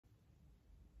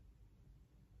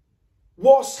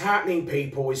What's happening,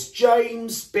 people? It's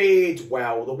James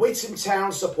Beardwell, the Witham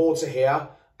Town supporter here,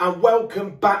 and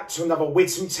welcome back to another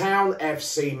Witham Town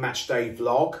FC matchday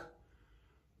vlog.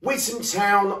 Witham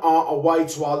Town are away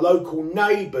to our local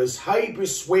neighbours, Heybridge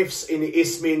Swifts in the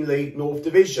Isthmian League North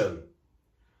Division.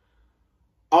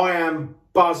 I am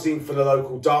buzzing for the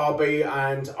local derby,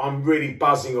 and I'm really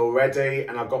buzzing already,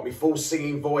 and I've got my full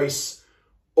singing voice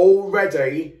all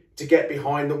ready to get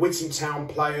behind the Witham Town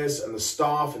players and the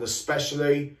staff, and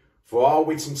especially for our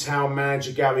Witham Town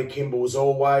manager Gary Kimball as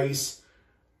always.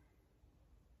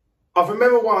 I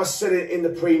remember what I said in the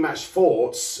pre-match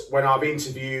thoughts when I've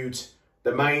interviewed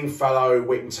the main fellow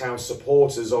Witham Town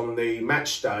supporters on the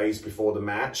match days before the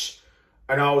match,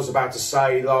 and I was about to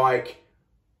say, like,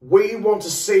 we want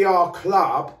to see our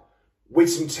club,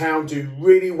 Witham Town, do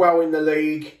really well in the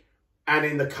league and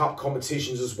in the cup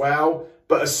competitions as well,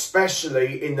 but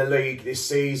especially in the league this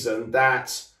season,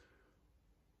 that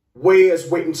we as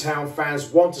Witham Town fans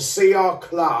want to see our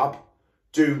club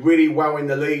do really well in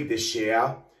the league this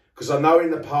year. Because I know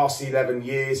in the past 11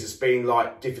 years it's been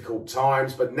like difficult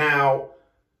times, but now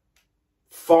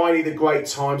finally the great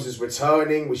times is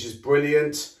returning, which is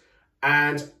brilliant.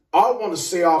 And I want to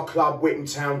see our club, Witham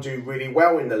Town, do really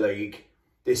well in the league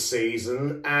this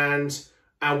season. And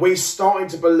we're starting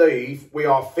to believe we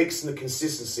are fixing the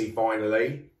consistency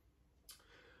finally.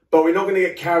 But we're not going to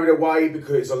get carried away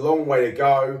because it's a long way to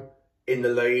go in the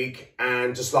league.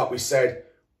 And just like we said,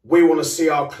 we want to see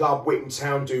our club, Witham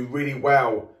Town, do really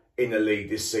well in the league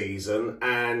this season.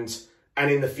 And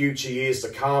in the future years to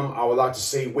come, I would like to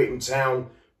see Witham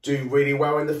Town do really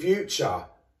well in the future.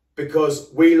 Because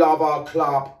we love our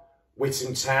club,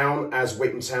 Witham Town, as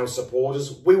Witham Town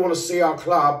supporters. We want to see our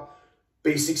club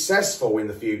be successful in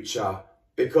the future,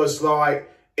 because like,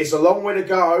 it's a long way to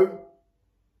go,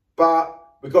 but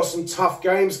we've got some tough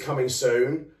games coming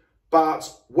soon. But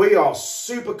we are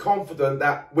super confident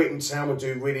that Witham Town will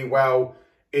do really well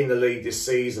in the league this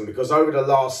season, because over the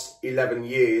last 11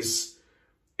 years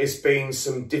it's been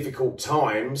some difficult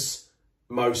times,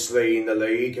 mostly in the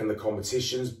league and the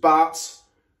competitions, but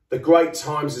the great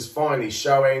times is finally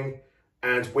showing,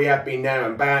 and we have been there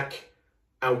and back.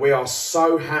 And we are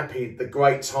so happy the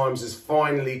great times has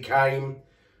finally came.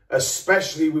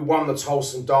 Especially we won the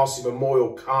Tolson Darcy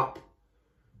Memorial Cup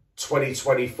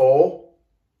 2024.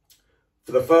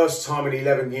 For the first time in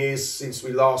 11 years since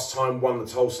we last time won the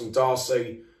Tolson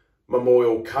Darcy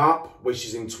Memorial Cup, which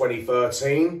is in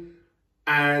 2013.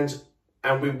 And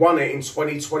we won it in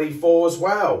 2024 as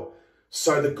well.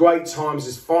 So the great times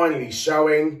is finally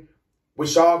showing,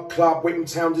 which our club, Witham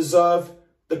Town, deserve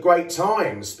the great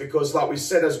times, because like we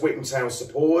said, as Witham Town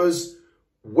supporters,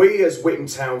 we as Witham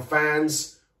Town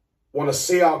fans want to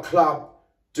see our club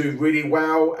do really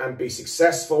well and be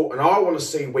successful. And I want to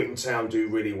see Witham Town do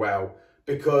really well,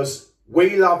 because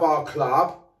we love our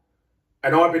club.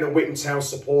 And I've been a Witham Town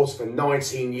supporter for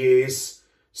 19 years,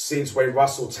 since when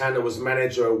Russell Tanner was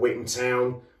manager of Witham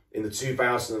Town in the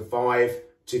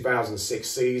 2005-2006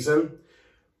 season.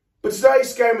 But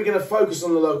today's game, we're going to focus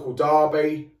on the local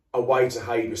derby away to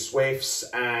Heybridge Swifts,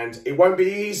 and it won't be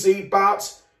easy,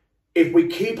 but if we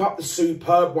keep up the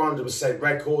superb 100%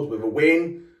 record with a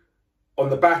win on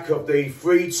the back of the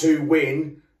 3-2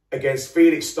 win against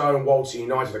Felixstowe and Walton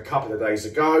United a couple of days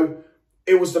ago,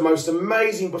 it was the most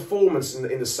amazing performance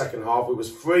in the second half. It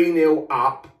was 3-0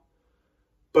 up,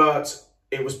 but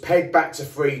it was pegged back to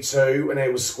 3-2, and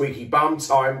it was squeaky bum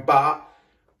time, but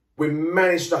we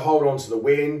managed to hold on to the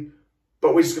win.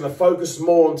 But we're just going to focus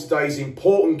more on today's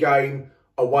important game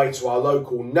away to our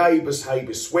local neighbours,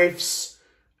 Heybridge Swifts.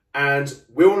 And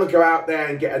we want to go out there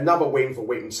and get another win for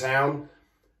Witham Town.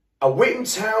 A Witham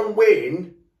Town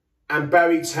win and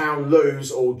Bury Town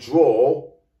lose or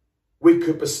draw, we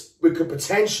could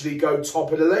potentially go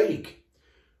top of the league.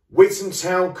 Witham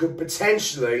Town could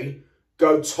potentially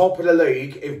go top of the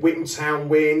league if Witham Town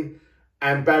win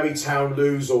and Bury Town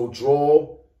lose or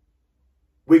draw.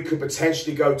 We could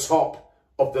potentially go top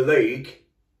of the league,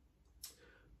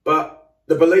 but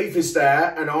the belief is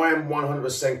there, and I am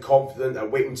 100% confident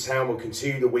that Witham Town will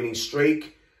continue the winning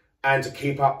streak and to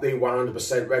keep up the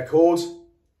 100% record.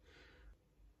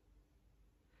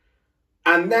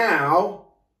 And now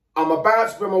I'm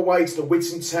about to bring my way to the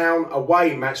Witham Town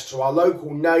away match to our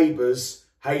local neighbours,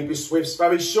 Heybridge Swifts,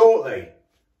 very shortly.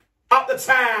 Up the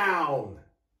town!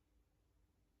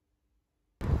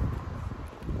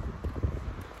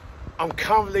 I'm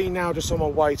currently now just on my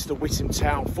way to the Witham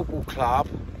Town Football Club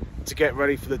to get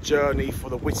ready for the journey for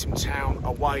the Witham Town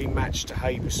away match to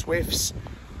Heybridge Swifts.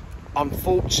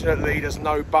 Unfortunately, there's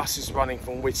no buses running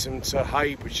from Witham to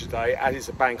Heybridge today, as it's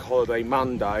a bank holiday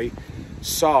Monday.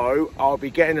 So I'll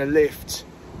be getting a lift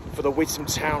for the Witham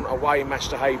Town away match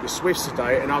to Heybridge Swifts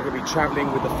today, and I'm going to be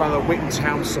travelling with the fellow Witham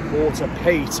Town supporter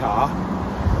Peter,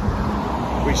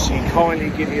 which he kindly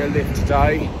gave me a lift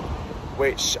today,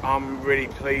 which I'm really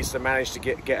pleased to manage to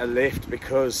get a lift,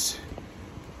 because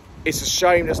it's a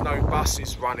shame there's no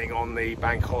buses running on the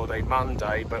bank holiday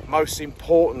Monday, but most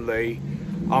importantly,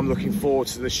 I'm looking forward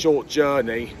to the short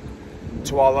journey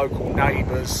to our local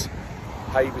neighbours,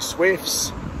 Heybridge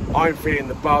Swifts. I'm feeling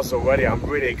the buzz already. I'm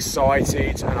really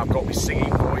excited, and I've got my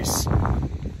singing voice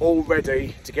all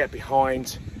ready to get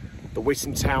behind the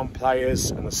Witham Town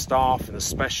players and the staff, and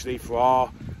especially for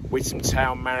our Witham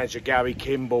Town manager Gary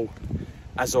Kimball.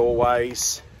 As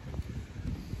always,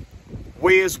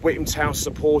 we as Witham Town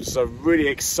supporters are really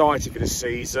excited for this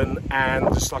season,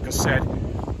 and just like I said,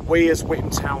 we as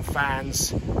Witham Town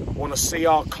fans want to see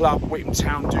our club Witham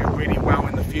Town do really well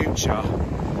in the future,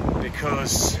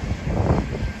 because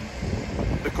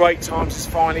the great times is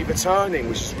finally returning,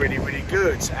 which is really, really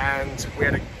good. And we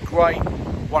had a great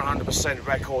 100%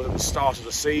 record at the start of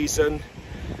the season,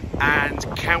 and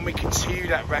can we continue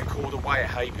that record away at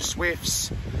Heybridge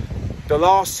Swifts? The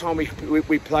last time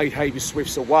we played Heybridge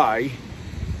Swifts away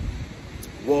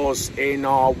was in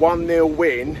our 1-0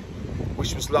 win,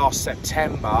 which was last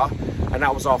September, and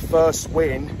that was our first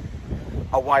win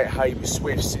away at Heybridge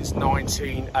Swifts since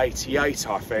 1988,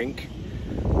 I think,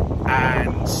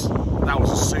 and that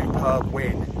was a superb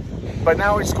win. But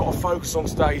now it's got to focus on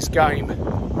today's game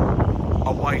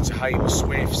away to Heybridge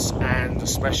Swifts, and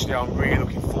especially I'm really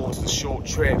looking forward to the short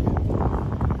trip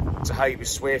to Heybridge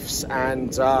Swifts,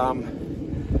 and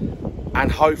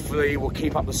hopefully we'll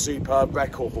keep up the superb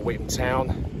record for Witham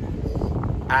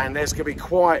Town. And there's going to be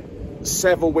quite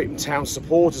several Witham Town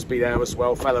supporters be there as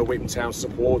well, fellow Witham Town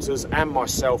supporters, and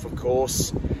myself of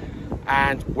course,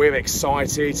 and we're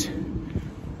excited.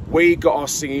 We got our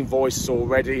singing voices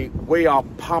already. We are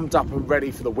pumped up and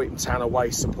ready for the Witham Town away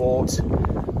support.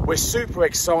 We're super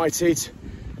excited,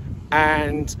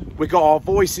 and we got our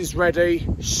voices ready,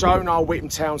 shown our Witham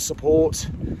Town support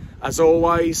as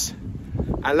always,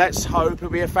 and let's hope it'll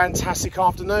be a fantastic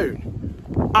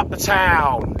afternoon. Up the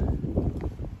town!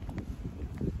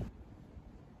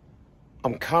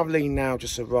 I'm currently now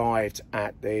just arrived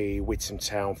at the Witham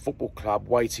Town Football Club,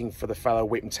 waiting for the fellow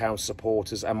Witham Town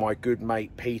supporters and my good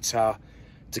mate Peter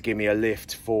to give me a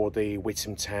lift for the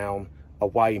Witham Town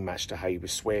away match to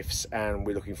Heybridge Swifts, and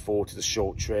we're looking forward to the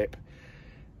short trip.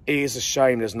 It is a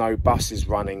shame there's no buses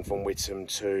running from Witham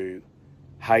to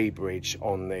Heybridge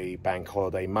on the bank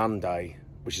holiday Monday,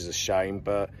 which is a shame,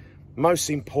 but most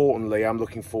importantly, I'm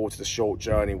looking forward to the short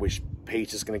journey, which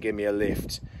Peter's going to give me a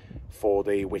lift for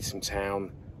the Witham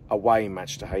Town away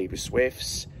match to Heybridge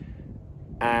Swifts,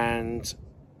 and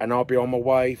I'll be on my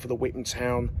way for the Witham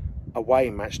Town away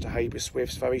match to Heybridge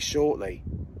Swifts very shortly.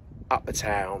 Up the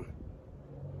town.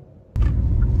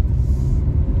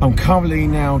 I'm currently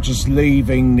now just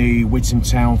leaving the Witham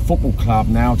Town Football Club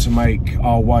now to make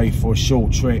our way for a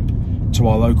short trip to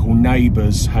our local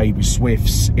neighbours, Heybridge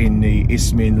Swifts, in the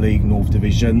Isthmian League North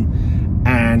Division.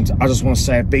 And I just want to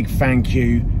say a big thank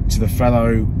you to the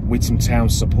fellow Witham Town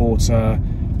supporter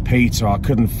Peter. I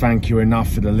couldn't thank you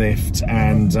enough for the lift,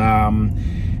 and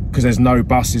because there's no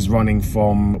buses running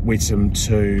from Witham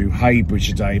to Heybridge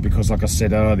today, because like I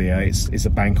said earlier, it's a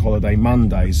bank holiday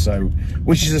Monday, so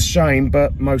which is a shame,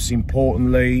 but most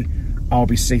importantly I'll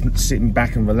be sitting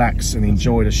back and relax and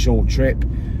enjoy the short trip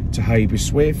to Heybridge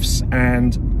Swifts.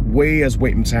 And we as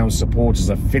Witham Town supporters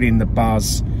are feeling the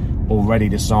buzz already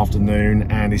this afternoon,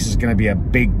 and this is going to be a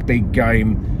big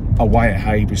game away at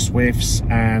Heybridge Swifts.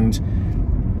 And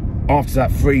after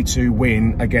that 3-2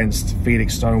 win against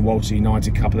Felixstowe and Walter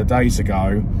United a couple of days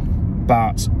ago,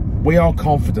 but we are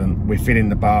confident, we're feeling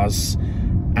the buzz,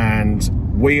 and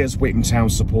we as Witham Town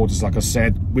supporters, like I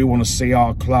said, we want to see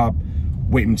our club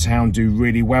Witham Town do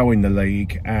really well in the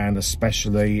league, and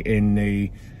especially in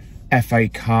the FA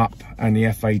Cup and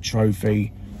the FA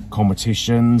Trophy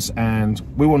competitions, and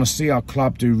we want to see our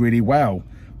club do really well,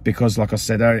 because like I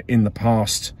said, in the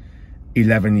past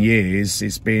 11 years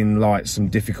it's been like some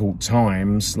difficult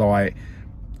times, like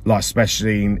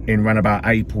especially in around about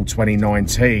April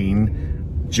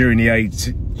 2019 during the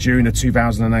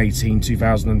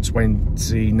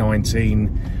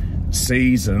 2018-2019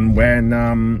 season, when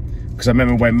because I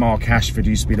remember when Mark Ashford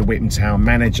used to be the Witham Town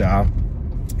manager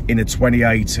in the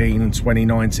 2018 and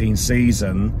 2019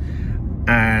 season,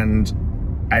 and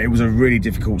it was a really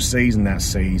difficult season that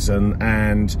season,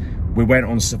 and we went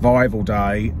on survival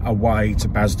day away to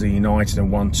Basildon United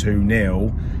and won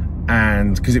 2-0,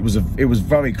 and because it was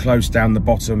very close down the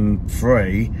bottom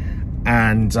three,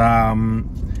 and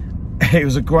it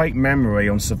was a great memory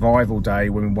on Survival Day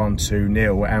when we won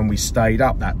 2-0, and we stayed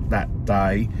up that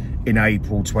day in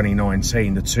April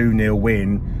 2019, the 2-0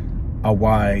 win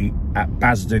away at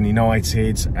Basildon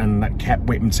United, and that kept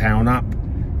Witham Town up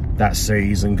that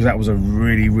season, because that was a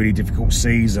really difficult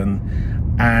season.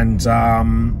 And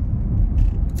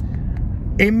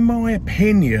in my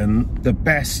opinion, the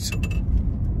best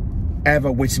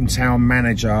ever Witham Town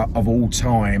manager of all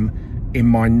time in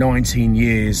my 19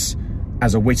 years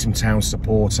as a Witham Town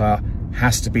supporter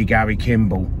has to be Gary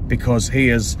Kimball, because he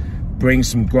has bring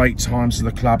some great times to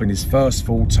the club in his first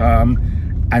full term,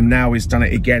 and now he's done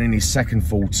it again in his second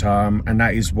full term. And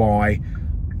that is why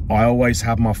I always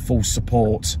have my full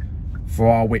support for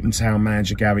our Witham Town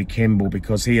manager Gary Kimball,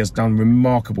 because he has done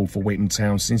remarkable for Witham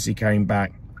Town since he came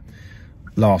back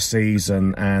last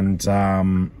season. And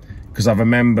because I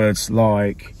remembered,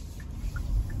 like,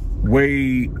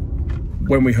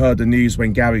 when we heard the news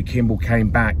when Gary Kimball came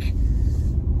back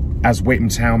as Witham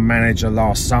Town manager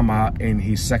last summer in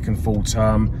his second full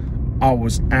term, I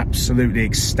was absolutely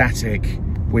ecstatic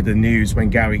with the news when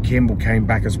Gary Kimball came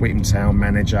back as Witham Town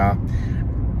manager.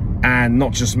 And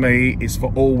not just me, it's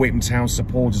for all Witham Town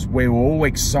supporters. We were all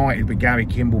excited with Gary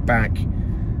Kimball back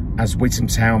as Witham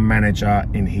Town manager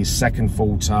in his second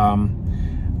full term.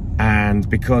 And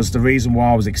because the reason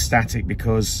why I was ecstatic,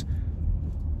 because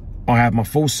I have my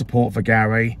full support for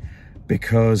Gary,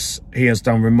 because he has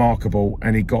done remarkable,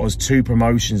 and he got us 2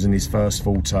 promotions in his first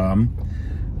full term,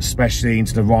 especially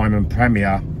into the Ryman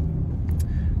Premier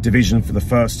Division for the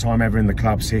first time ever in the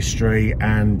club's history.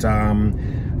 And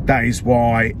that is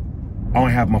why I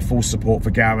have my full support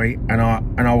for Gary, and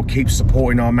I will keep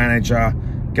supporting our manager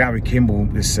Gary Kimball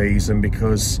this season,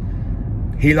 because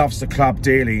he loves the club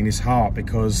dearly in his heart,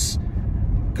 because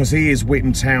he is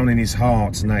Witham Town in his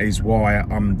heart, and that is why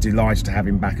I'm delighted to have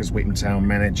him back as Witham Town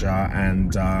manager.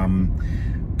 And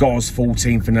got us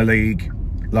 14th in the league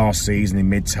last season in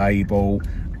mid-table,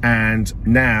 and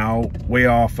now we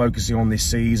are focusing on this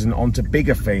season onto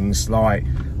bigger things, like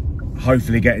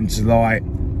hopefully getting to like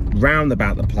round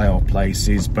about the playoff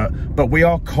places, but we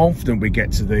are confident we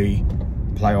get to the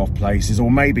playoff places, or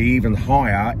maybe even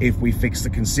higher, if we fix the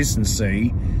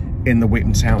consistency in the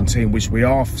Witham Town team, which we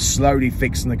are slowly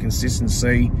fixing the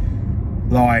consistency.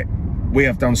 Like, we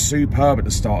have done superb at the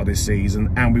start of this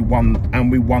season, and we won the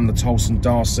Tolson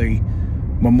Darcy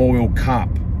Memorial Cup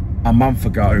a month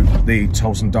ago, the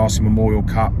Tolson Darcy Memorial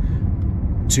Cup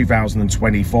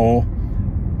 2024,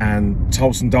 and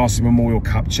Tolson Darcy Memorial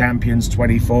Cup champions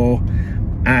 24.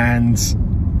 And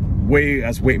we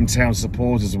as Witham Town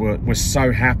supporters we're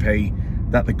so happy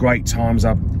that the great times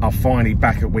are finally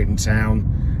back at Witham Town.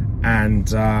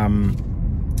 And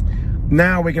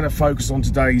now we're going to focus on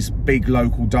today's big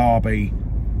local derby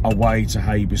away to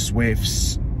Heybridge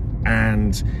Swifts,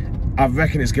 and I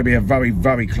reckon it's going to be a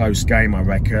very close game, I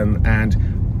reckon.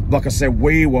 And like I said,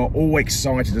 we were all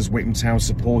excited as Witham Town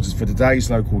supporters for today's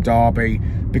local derby,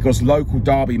 because local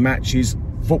derby matches,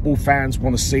 football fans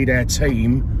want to see their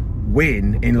team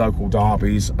win in local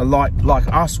derbies, like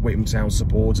us Witham Town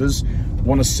supporters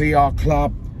want to see our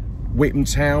club Witham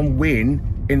Town win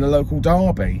in the local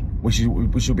derby, which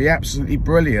will be absolutely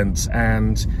brilliant.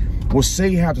 And we'll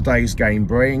see how today's game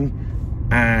bring,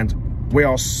 and we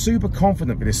are super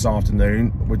confident for this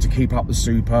afternoon to keep up the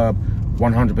superb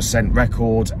 100%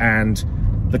 record, and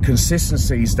the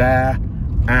consistency's there.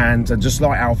 And just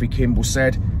like Alfie Kimball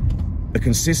said, the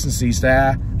consistency's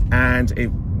there, and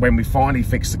when we finally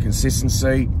fix the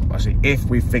consistency, actually if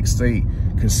we fix the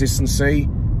consistency,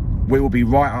 we will be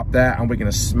right up there, and we're going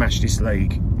to smash this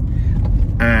league.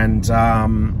 And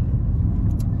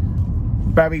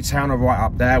Bury Town are right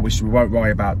up there, which we won't worry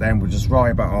about them. We'll just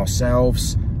worry about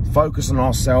ourselves, focus on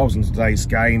ourselves in today's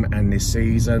game and this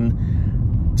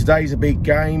season. Today's a big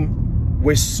game.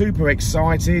 We're super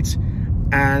excited.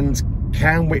 And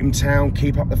can Witham Town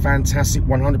keep up the fantastic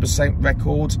 100%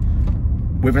 record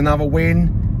with another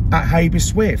win at Heybridge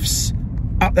Swifts?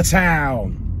 Up the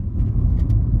town!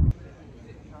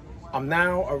 I'm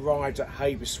now arrived at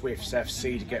Heybridge Swifts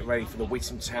FC to get ready for the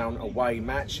Witham Town away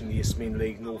match in the Isthmian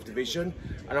League North Division,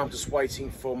 and I'm just waiting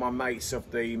for my mates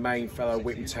of the main fellow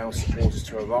Witham Town supporters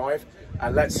to arrive,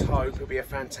 and let's hope it'll be a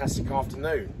fantastic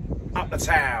afternoon. Up the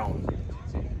town!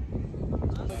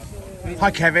 Hi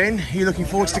Kevin, are you looking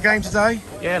forward to the game today?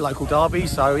 Yeah, local derby,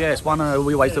 so yeah, it's one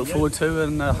we always look forward to,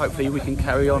 and hopefully we can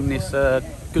carry on this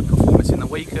good performance in the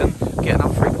week and get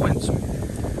another 3 points.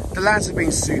 The lads have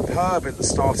been superb at the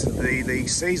start of the league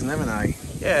season, haven't they?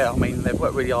 Yeah, I mean, they've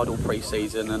worked really hard all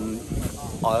pre-season, and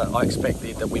I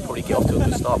expected that we'd probably get off to a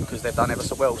good start because they've done ever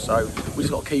so well. So we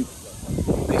just got to keep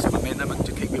this momentum and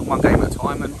to keep it one game at a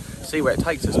time and see where it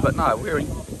takes us. But no, we're in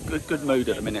good mood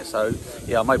at the minute. So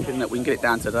yeah, I'm hoping that we can get it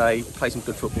down today, play some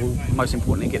good football, most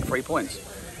importantly get 3 points.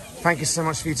 Thank you so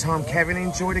much for your time, Kevin.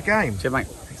 Enjoy the game. Cheers, mate.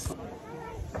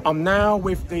 I'm now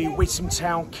with the Witham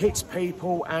Town kit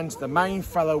people and the main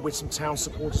fellow Witham Town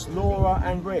supporters, Laura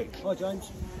and Rick. Hi,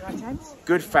 James. Hi, James.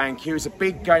 Good, thank you. It's a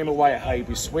big game away at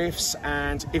Heybridge Swifts,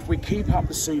 and if we keep up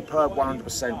the superb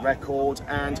 100% record,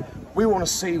 and we want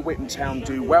to see Witham Town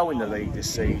do well in the league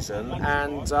this season,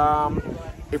 and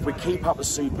if we keep up the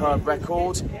superb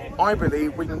record, I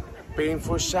believe we can be in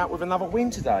for a shout with another win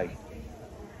today.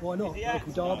 Why not?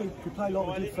 Local derby. We play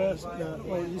like we did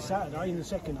this Saturday in the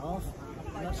second half.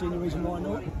 And that's the only reason why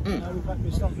not. We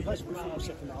played some good football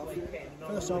second half.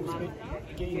 First half was a bit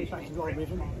getting back to right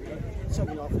rhythm.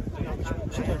 Second half, we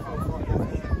should have a fight.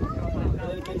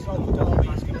 And against local derby,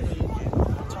 it's going to be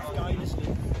a tough game, isn't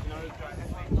it?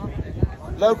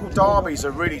 Local derby's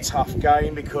a really tough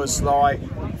game because, like,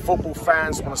 football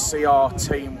fans want to see our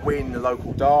team win the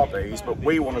local derbies, but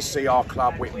we want to see our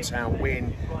club, Witham Town,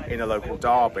 win in a local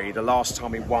derby. The last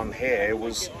time we won here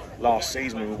was last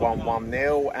season. We won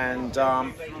 1-0, and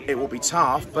it will be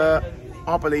tough, but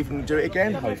I believe we can do it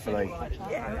again, hopefully.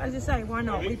 Yeah, as I say, why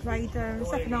not? We played the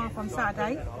second half on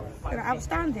Saturday. They were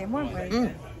outstanding, weren't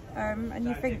we? And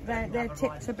you think they're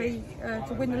tipped to be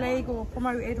to win the league or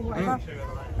promoted or whatever.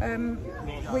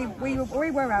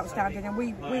 We were outstanding, and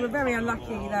we were very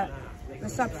unlucky that the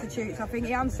substitutes, I think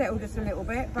it unsettled us a little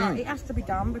bit, but it has to be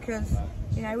done because,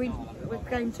 you know, we're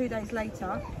going 2 days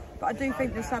later. But I do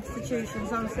think the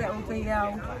substitutions unsettled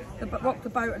rocked the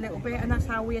boat a little bit, and that's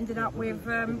how we ended up with,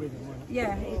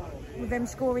 with them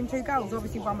scoring 2 goals.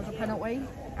 Obviously, one was a penalty.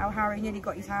 Al Harry nearly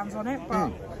got his hands on it,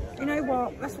 but you know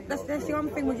what? That's the one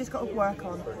thing we just got to work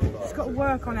on. Just got to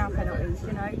work on our penalties.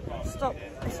 You know,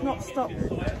 let's not stop.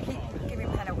 Keep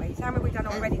giving penalties. How many have we done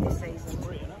already this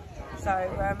season?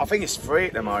 So I think it's 3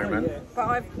 at the moment. But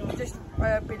I've just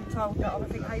been told that I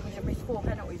think Heybridge have missed 4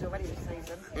 penalties already this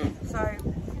season. So,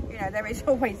 you know, there is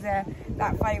always that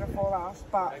favour for us.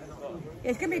 But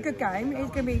it's going to be a good game. I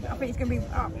think it's going to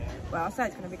be up. Well, I say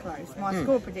it's going to be close. My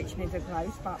score prediction isn't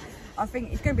close, but I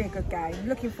think it's going to be a good game.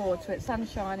 Looking forward to it.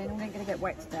 Sun's shining. We ain't going to get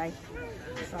wet today.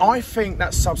 So. I think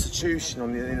that substitution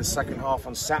in the second half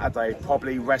on Saturday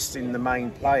probably resting the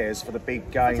main players for the big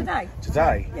game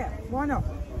today. Yeah, why not?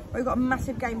 We've got a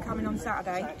massive game coming on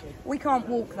Saturday. We can't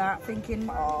walk that thinking,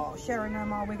 oh,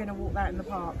 Sheringham, we're going to walk that in the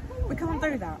park. We can't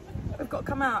do that. We've got to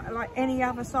come out like any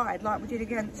other side, like we did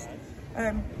against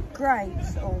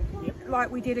Graves, or like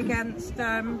we did against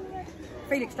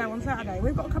Felixstowe on Saturday.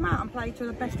 We've got to come out and play to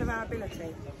the best of our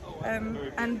ability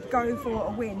and go for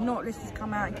a win, not let's just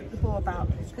come out and kick the ball about.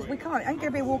 Because we can't. It ain't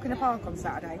going to be a walk in the park on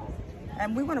Saturday.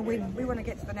 And we want to win. We want to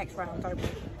get to the next round, don't we?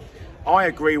 I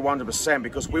agree 100%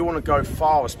 because we want to go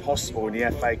far as possible in the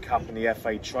FA Cup and the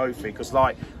FA Trophy because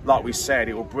like we said,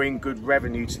 it will bring good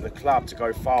revenue to the club to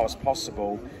go far as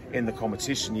possible in the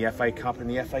competition, the FA Cup and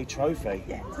the FA Trophy.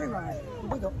 Yeah, too right.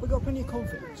 We've got plenty of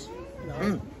confidence. You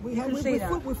know?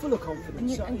 We're full of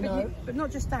confidence. But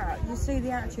not just that, you see the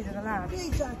attitude of the lads. Yeah,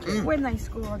 exactly. When they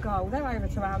score a goal, they're over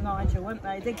to our Nigel, weren't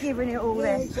they? They're giving it all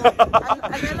in. Exactly.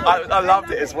 I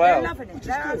loved it as well. They're loving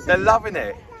it. They're loving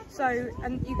it. So,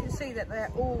 and you can see that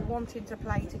they're all wanting to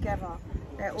play together.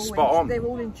 They're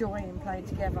all enjoying playing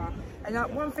together.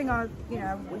 And one thing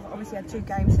we've obviously had 2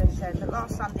 games since then. But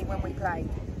last Sunday when we played,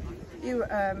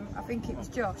 I think it was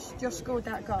Josh. Josh scored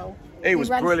that goal. He was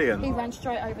brilliant. He ran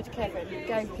straight over to Kevin,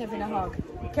 gave Kevin a hug.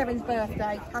 Kevin's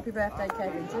birthday, happy birthday,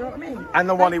 Kevin. Do you know what I mean? And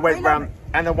the one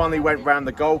he went round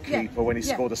the goalkeeper when he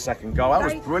scored the second goal. That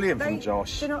was brilliant from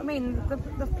Josh. Do you know what I mean?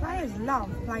 The players love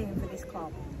playing for this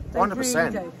club. They 100%.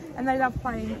 Really do. And they love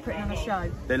putting on a show.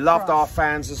 They loved our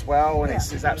fans as well, and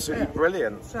it's absolutely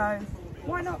brilliant. So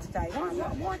why not today?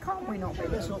 Why can't we not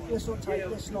win? Let's not think to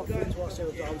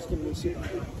ourselves that I was giving them City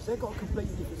because they've got a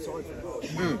completely different side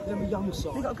from us. They're a young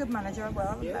side. They've got a good manager as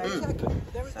well. Yeah, exactly.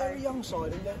 They're a young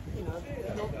side, and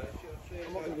they're not.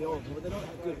 I'm not going to be horrible, but they're not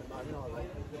that good at the moment, are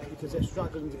they? Because they're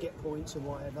struggling to get points and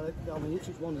whatever. I mean,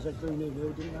 Ipswich Wanderers, they drew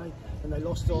 0-0, didn't they? And they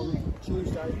lost on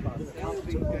Tuesday in the cup to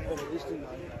penalties, didn't they?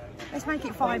 Let's make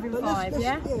it 5 and 5,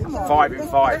 yeah? Come on. 5 and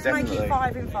 5, let's definitely. Make it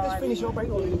 5 and 5. Let's finish our break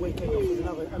on the weekend off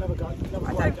with another go.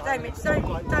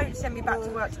 Don't send me back to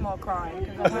work tomorrow crying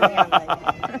because I'm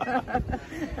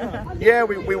only Yeah,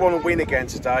 we want to win again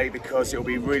today because it'll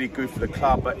be really good for the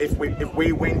club. But if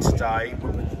we win today,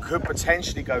 we could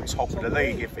potentially go top of the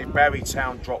league. If Barry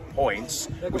Town drop points,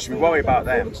 we should be worried about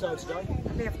them. It'll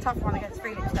be a tough one against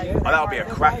Felixstowe. Oh, that'll be a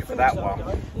cracker for that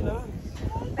one. You know.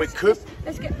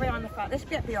 Let's get behind the fact. Let's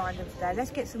get behind them today.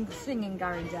 Let's get some singing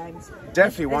going, James.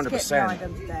 Definitely, 100%. Let's get behind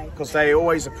them today. Because they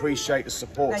always appreciate the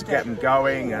support to get them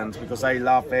going, and because they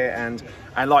love it, and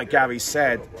like Gary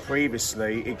said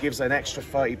previously, it gives an extra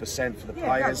 30% for the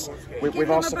players with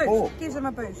our support. It gives them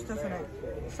a boost, doesn't it?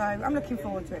 So I'm looking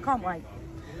forward to it. Can't wait.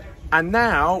 And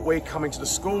now we're coming to the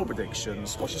score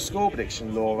predictions. What's your score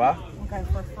prediction, Laura? I'm going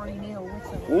for a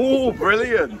 3-0. Oh,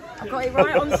 brilliant! I got it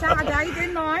right on Saturday,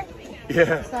 didn't I?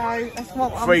 Yeah. So that's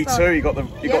what 3-2. You got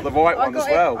the right one as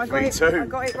well. 3-2. I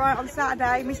got it right on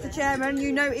Saturday, Mr. Chairman.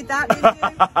 You noted that, didn't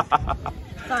you?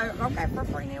 So I'm going for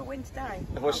a 3-0 win today.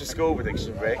 What's your score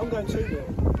prediction, Rick? I'm going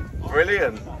 2-0.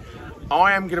 Brilliant.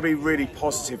 I am going to be really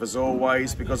positive as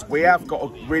always, because we have got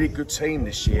a really good team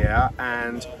this year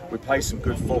and we play some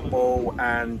good football,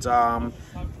 and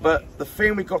but the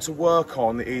thing we've got to work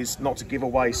on is not to give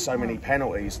away so many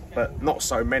penalties, but not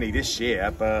so many this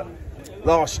year, but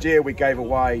last year we gave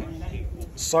away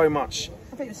so much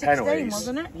I think it was 16, penalties.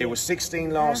 wasn't it? It was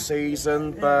 16 last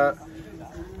season, but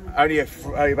only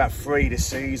about 3 this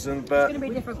season. But it's going to be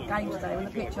a different game today with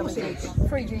the pitch on the beach.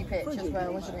 3G pitch as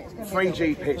well, isn't it? It's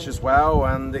 3G pitch as well,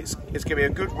 and it's going to be a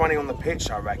good running on the pitch,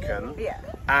 I reckon. Yeah.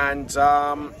 And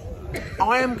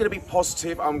I am going to be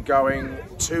positive. I'm going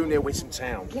 2-0 Witham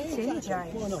Town. Get in,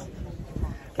 James. Why not?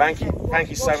 Thank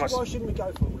you so much. Why shouldn't we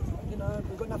go for it? You know,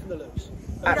 we've got nothing to lose.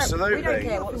 Absolutely. We don't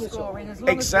care what the score is, as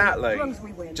long as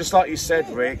we win. Just like you said,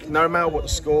 Rick, no matter what the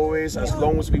score is, as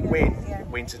long as we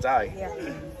win today.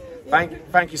 Yeah.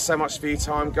 Thank you so much for your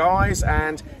time, guys,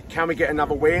 and can we get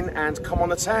another win and come on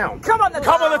the town? Come on the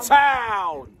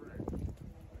town!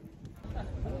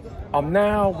 I'm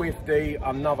now with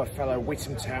another fellow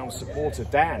Witham Town supporter,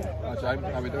 Dan. Hi James,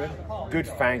 how are we doing? Good,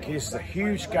 thank you. This is a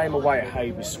huge game away at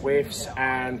Heybridge Swifts,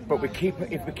 but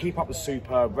if we keep up the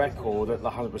superb record at the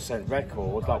 100%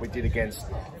 record, like we did against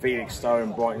Felixstowe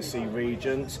and Brighton Sea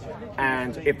Regent,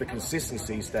 and if the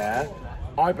consistency's there,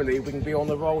 I believe we can be on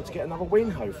the roll to get another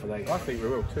win, hopefully. I think we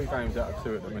will. 2 games out of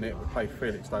 2 at the minute. We played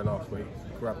Felixstowe last week,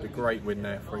 grabbed a great win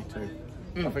there, 3-2.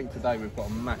 I think today we've got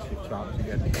a massive chance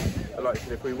again. Like I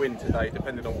said, if we win today,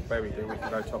 depending on what Berry do, we can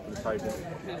go top of the table.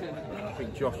 I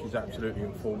think Josh is absolutely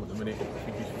in form at the minute. I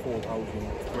think he's 4 goals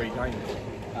in 3 games.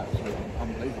 Absolutely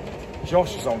unbelievable.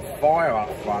 Josh is on fire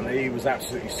up front. He was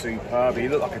absolutely superb. He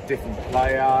looked like a different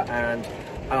player, and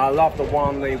I love the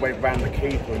one that he went round the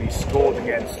keeper and he scored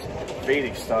against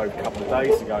Felixstowe a couple of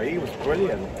days ago. He was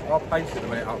brilliant. Our pace at the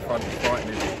minute up front is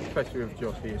frightening, especially with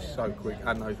Josh. He is so quick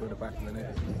and knows where the back of the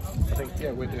net is. I think,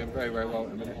 yeah, we're doing very, very well at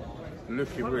the minute.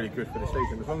 Looking really good for the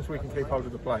season. As long as we can keep hold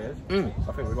of the players,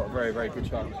 I think we've got a very, very good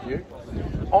chance. You?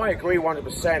 I agree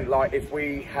 100%. Like, if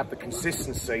we have the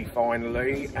consistency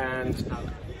finally, and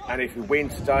if we win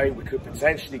today, we could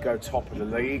potentially go top of the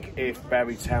league if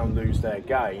Berry Town lose their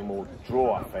game or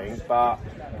draw, I think. But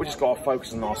we just got to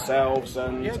focus on ourselves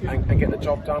and get the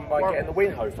job done by getting the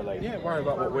win, hopefully. Yeah, worry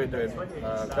about what we're doing.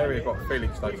 Berry have got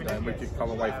Felixstowe today, and we've just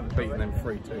come away from beating them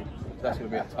 3-2. So that's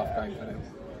going to be a tough game for them.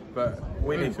 But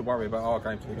we need to worry about our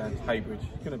game against Heybridge.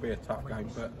 It's going to be a tough game,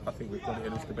 but I think we've got it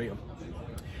in us to beat them.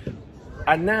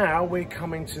 And now we're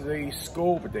coming to the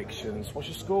score predictions. What's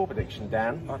your score prediction,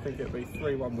 Dan? I think it'll be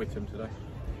 3-1 Witham today.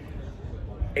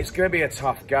 It's going to be a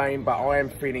tough game, but I am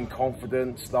feeling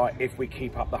confident. Like, if we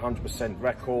keep up the 100%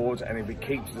 record and if we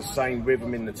keep to the same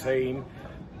rhythm in the team,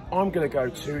 I'm going to go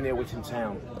 2-0 Witham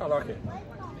Town. I like it.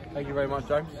 Thank you very much,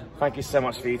 James. Thank you so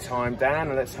much for your time, Dan,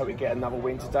 and let's hope we get another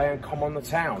win today and come on the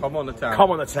town. Come on the town.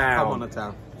 Come on the town. Come on the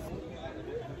town.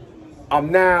 I'm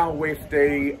now with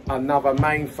another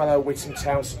main fellow Witham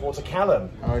Town supporter, Callum.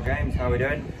 Hello James, how are we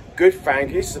doing? Good,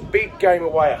 thank you. It's a big game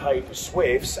away at Heybridge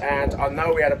Swifts, and I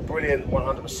know we had a brilliant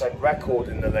 100% record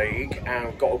in the league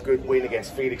and got a good win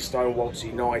against Felixstowe and Walter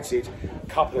United a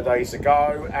couple of days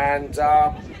ago, and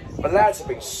the lads have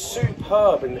been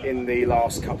superb in the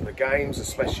last couple of games,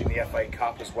 especially in the FA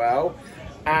Cup as well.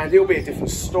 And it'll be a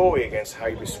different story against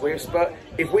Heybridge Swifts, but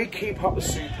if we keep up the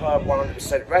superb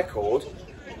 100% record,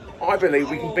 I believe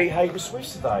we can beat Heybridge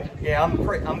Swifts today. Yeah, I'm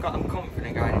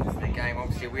confident going into the game.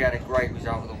 Obviously, we had a great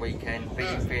result of the weekend,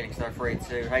 beating Felixstowe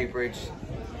 3-2. Heybridge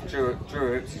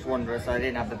drew Ipswich Wanderers, so they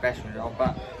didn't have the best result.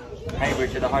 But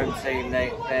Heybridge are the home team.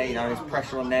 They you know, there's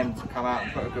pressure on them to come out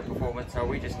and put a good performance. So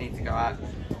we just need to go out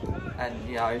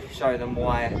and show them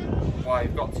why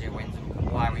we've got 2 wins,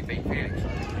 why we beat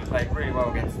Felixstowe. We played really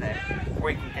well against them. If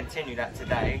we can continue that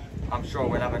today, I'm sure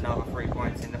we'll have another 3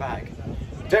 points in the bag.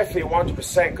 Definitely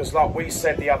 100%, because like we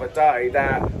said the other day,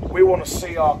 that we want to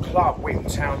see our club, Witham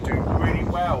Town, do really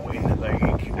well in the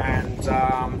league, and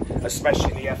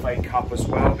especially in the FA Cup as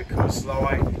well, because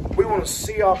like we want to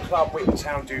see our club, Witham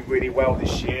Town, do really well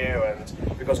this year,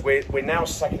 and because we're now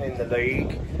second in the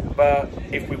league. But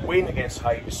if we win against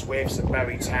Heybridge Swifts and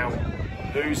Barry Town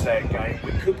lose their game,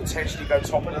 we could potentially go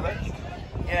top of the league.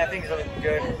 Yeah, things are looking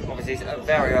good. Obviously, it's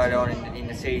very early on in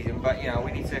the season, but you know,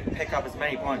 we need to pick up as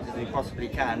many points as we possibly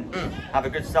can. Have a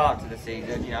good start to the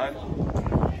season. You know,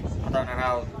 I don't know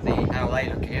how they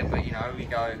look at it, but you know, we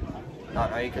go. I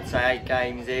don't know. You could say 8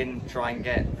 games in, try and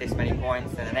get this many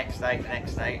points, then the next 8, the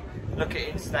next 8. Look at it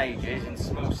in stages, in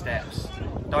small steps.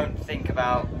 Don't think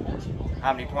about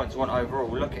how many points you want overall.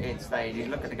 Look at it in stages.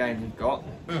 Look at the games we've got.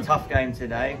 Tough game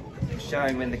today.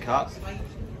 Showing win the cup.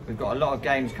 We've got a lot of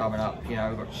games coming up. You know,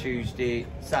 we've got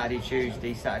Saturday,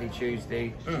 Tuesday.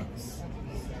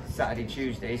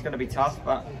 It's going to be tough,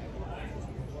 but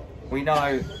we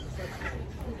know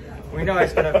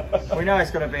it's going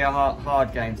to be a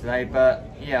hard game today. But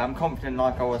yeah, I'm confident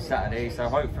like I was Saturday. So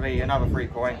hopefully another 3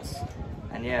 points,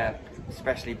 and yeah,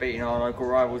 especially beating our local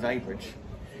rivals, Heybridge.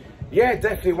 Yeah,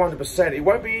 definitely 100%. It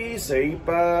won't be easy,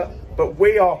 but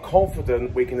we are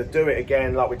confident we can do it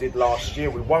again like we did last year.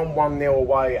 We won 1-0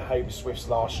 away at Heybridge Swifts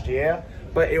last year,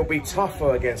 but it'll be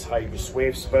tougher against Heybridge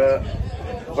Swifts. But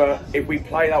if we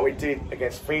play like we did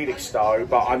against Felixstowe,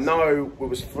 but I know we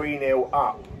was 3-0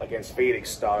 up against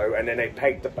Felixstowe, and then they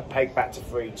pegged back to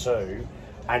 3-2,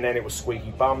 and then it was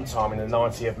squeaky bum time in the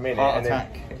 90th minute. Heart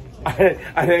attack.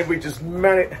 And then we just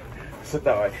managed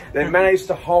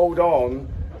to hold on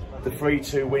the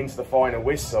 3-2 win to the final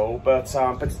whistle, but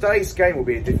today's game will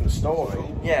be a different story.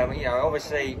 Yeah, well, you know,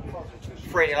 obviously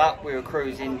 3-0 up, we were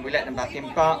cruising, we let them back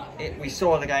in, but we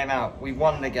saw the game out. We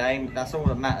won the game, that's all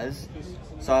that matters.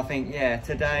 So I think, yeah,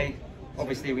 today,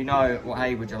 obviously we know what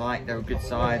Heybridge are like. They're a good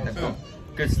side, they've got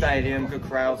good stadium, good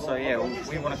crowd. So yeah,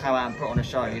 we want to come out and put on a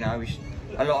show. You know,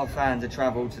 a lot of fans have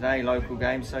travelled today, local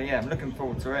games. So yeah, I'm looking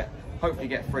forward to it. Hopefully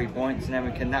get 3 points, and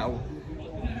then that'll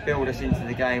build us into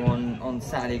the game on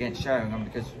Saturday against Sheringham,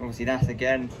 because obviously that's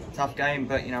again tough game,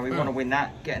 but you know, we want to win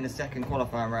that, get in the second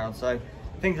qualifying round. So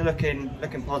things are looking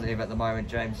positive at the moment,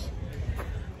 James.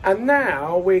 And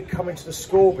now we're coming to the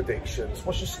score predictions.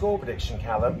 What's your score prediction,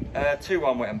 Callum?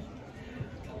 2-1 Witham.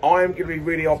 I'm going to be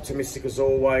really optimistic as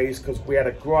always, because we had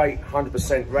a great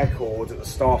 100% record at the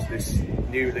start of this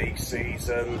new league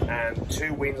season and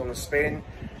 2 wins on the spin.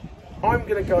 I'm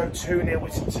going to go 2-0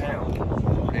 Witham Town.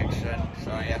 Prediction.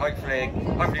 So yeah, hopefully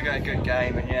we get a good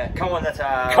game, and yeah, come on the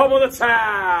Town. Come on the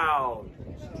Town.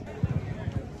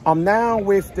 I'm now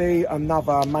with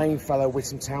another main fellow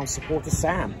Witham Town supporter,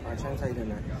 Sam. Hi James, how you doing,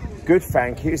 mate? Good,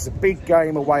 thank you. It's a big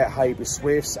game away at Heybridge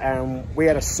Swifts, and we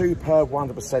had a superb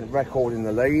 100% record in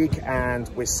the league, and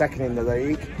we're second in the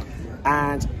league.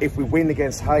 And if we win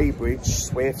against Heybridge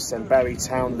Swifts and Barry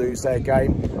Town lose their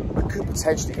game, we could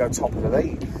potentially go top of the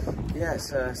league. Yeah,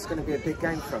 it's going to be a big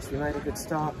game for us. We made a good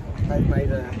start. They've made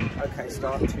an okay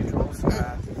start, 2 draws.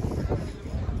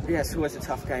 Yeah, it's always a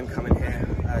tough game coming here.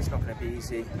 It's not going to be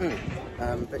easy.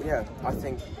 But yeah, I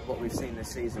think what we've seen this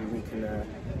season, we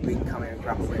can come in and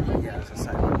grapple it. But yeah, as I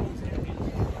say, it won't be easy.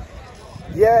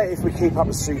 Yeah, if we keep up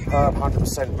a superb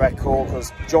 100% record,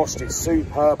 because Josh did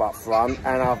superb up front,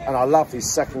 and I loved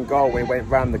his second goal when he went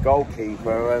round the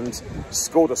goalkeeper and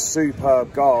scored a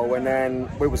superb goal, and then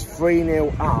we was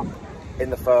 3-0 up in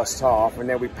the first half, and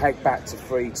then we pegged back to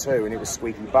 3-2, and it was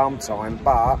squeaky bum time,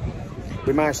 but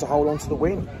we managed to hold on to the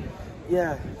win.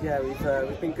 Yeah,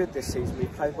 we've been good this season.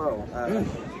 We've played well,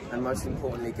 and most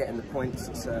importantly, getting the points.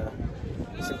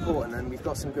 It's important, and we've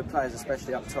got some good players,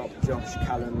 especially up top. Josh,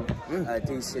 Callum,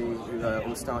 DC, who are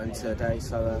all starting today.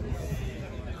 So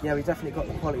yeah, we definitely got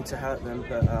the quality to hurt them,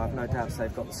 but I've no doubts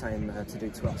they've got the same to do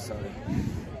to us. So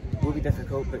it will be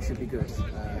difficult, but should be good.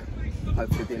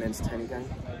 Hopefully, be an entertaining game.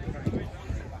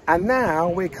 And now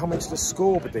we're coming to the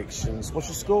score predictions. What's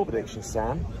your score prediction,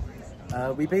 Sam?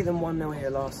 We beat them 1-0 here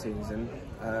last season,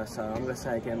 so I'm going to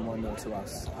say again 1-0 to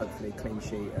us. Hopefully clean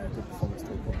sheet, good performance,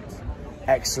 3 points.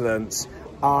 Excellent.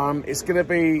 It's going to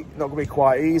be not going to be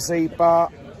quite easy,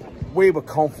 but we were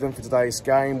confident for today's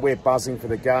game. We're buzzing for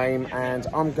the game, and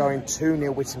I'm going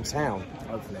 2-0 Witham Town.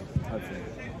 Hopefully.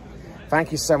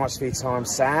 Thank you so much for your time,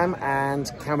 Sam, and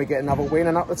can we get another win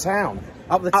and up the town?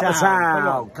 Up the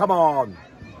town. Come on.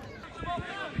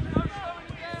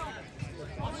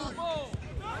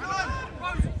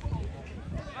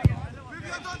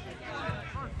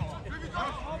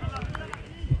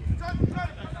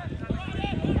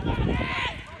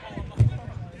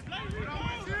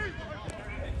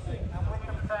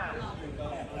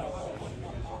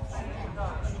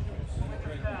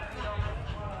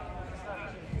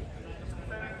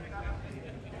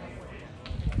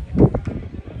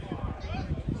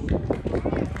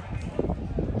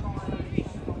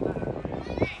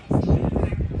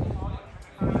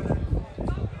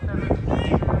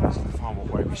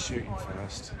 be shooting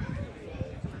first.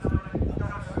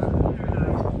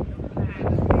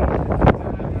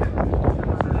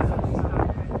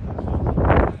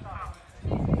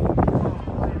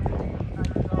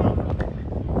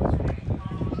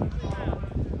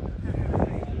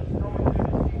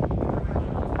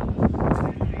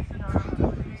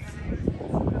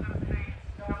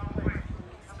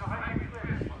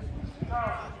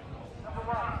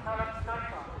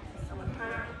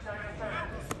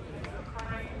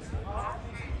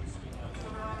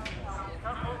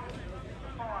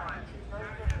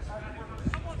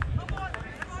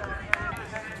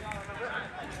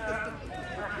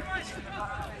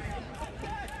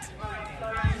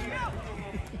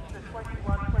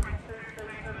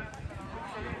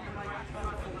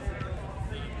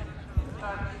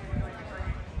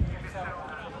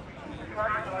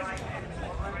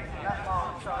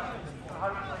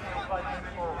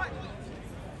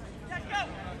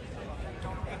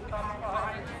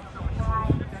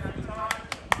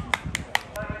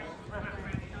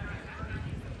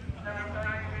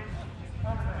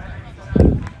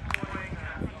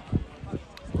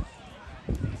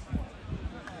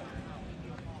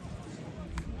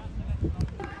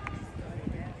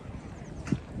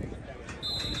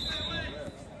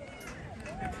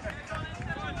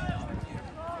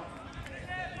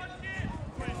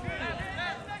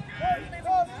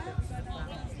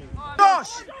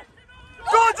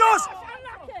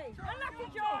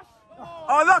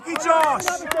 Unlucky, Josh!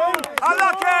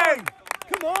 Unlucky!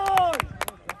 Come on!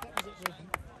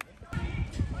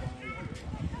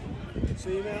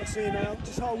 See him out.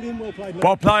 Just hold him. Well played, Luke.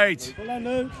 Well played. Well done,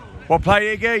 Luke. Well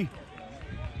played, Iggy.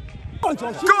 Go on,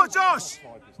 Josh. Go on, Josh!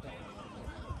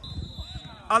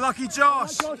 Unlucky,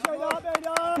 Josh!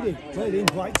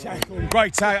 Great tackle.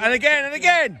 Great tackle. And again, and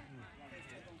again!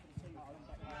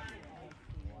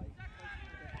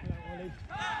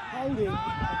 Hold him.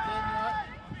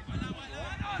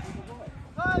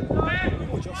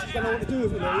 Oh, Josh, he's going to know what to do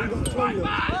with it now. You've got to throw them.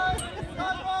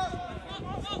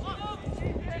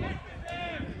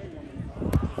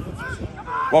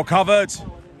 Well covered.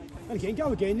 And again,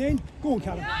 go again then. Go on,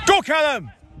 Callum. Go,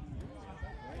 Callum!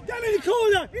 Down in the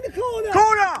corner! In the corner!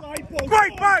 Corner!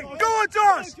 Great bait! Go Go on,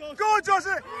 Josh! Go on, Josh!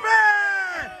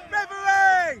 Man!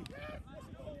 Beverly!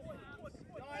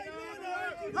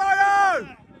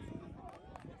 Lino!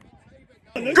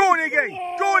 Go on, Iggy!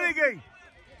 Go on, Iggy!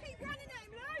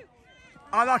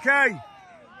 Unlucky!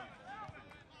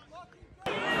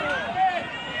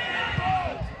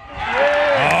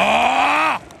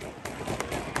 Ah!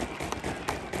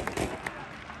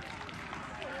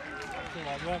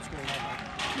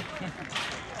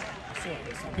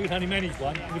 We've only managed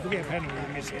one, and if we get a penalty,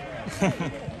 we miss it.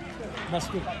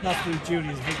 must be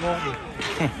Julian's big lightning.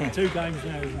 2 games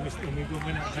now, we missed, and we've got to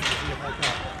win out penalty if I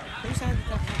can't.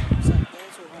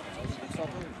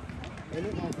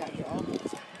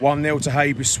 1-0 to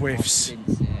Heybridge Swifts.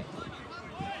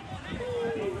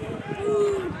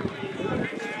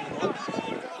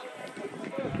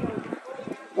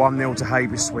 One 0 to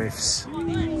Heybridge Swifts.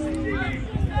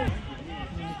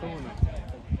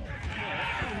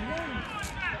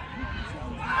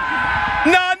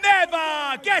 No,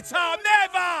 never! Get up,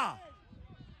 never!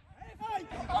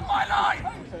 On my line!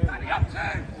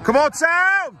 Come on,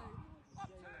 Town!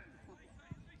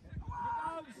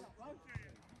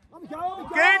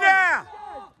 Get in there!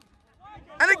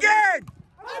 And again!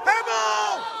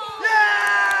 Pebble!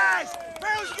 Yes!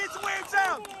 Pebble to get to Witham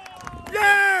Town!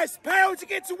 Yes! Pebble to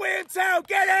get to Witham Town!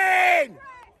 Get in!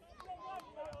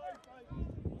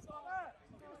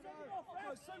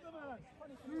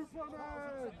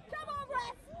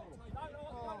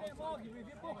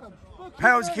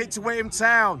 Pebble to get to Witham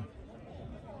Town!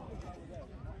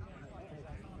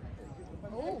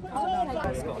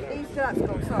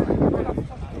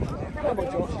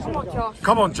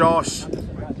 Come on, Josh.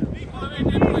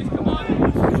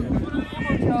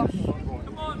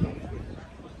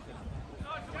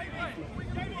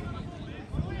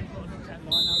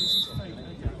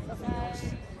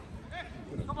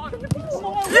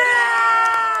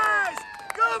 Yes!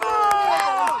 Come on!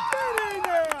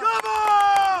 Come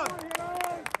on!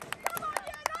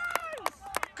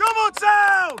 Come on,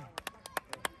 Town!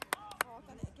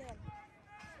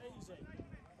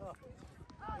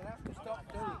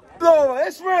 Laura,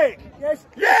 it's Rick! Yes!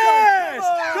 Yes!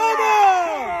 Come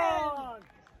on!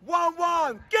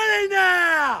 1-1! Get in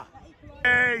there!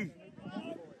 Hey!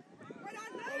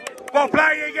 Well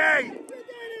played again!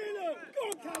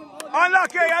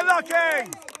 Unlucky, unlucky!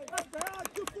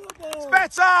 It's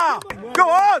better! Go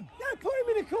on! Yeah, put him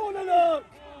in the corner, look!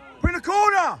 Put in the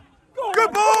corner!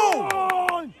 Good ball!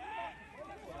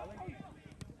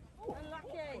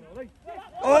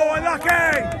 Oh, unlucky!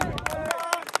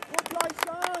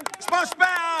 It's much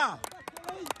better!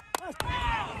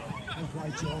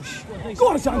 Go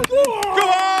on, son! Go on! Go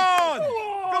on!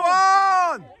 Go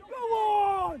on! Go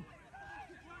on!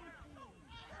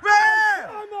 Red!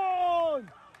 Come on!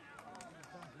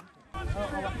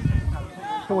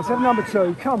 Come on, 7 number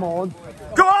 2, come on.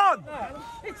 Go on!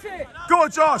 It's it! Go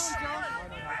on, Josh!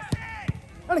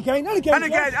 And again, and again, And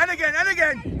again, and again, and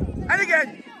again, and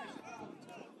again!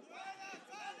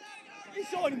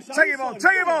 Inside him, son. Take him on,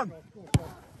 take him on!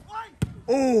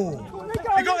 Oh!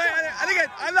 He got it, and again,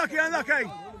 unlucky, unlucky!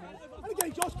 And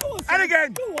again, Josh, go on, son. And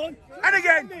again! Go on! And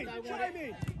again! Shut him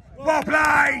in! Well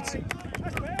played!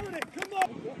 That's better, isn't it? Come on!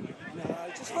 No,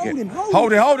 just hold him,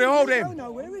 Hold him, hold him, hold him!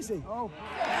 No, where is he? Oh!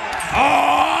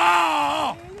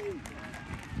 Oh!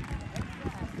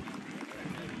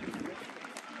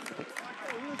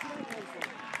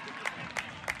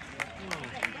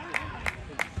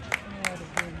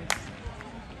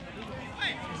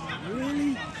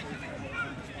 Really?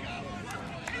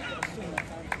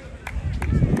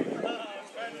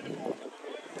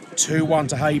 2-1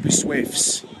 to Heybridge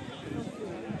Swifts.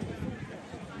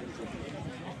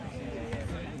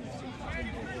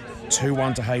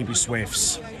 To Heybridge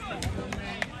Swifts.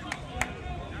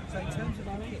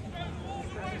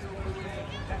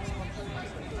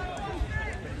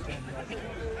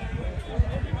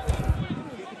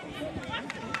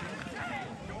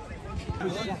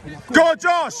 Go on,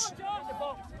 Josh!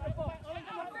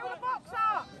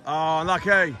 Oh,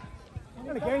 unlucky.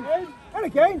 And again, and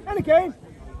again, and again.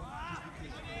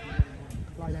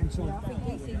 Right hand side.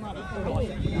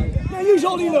 Now use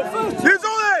Ollie, look, first. Here's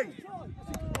Ollie!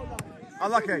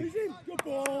 Unlucky. Use him. Good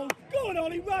ball. Go on,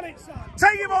 Ollie, run it, son.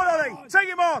 Take him on, Ollie! Take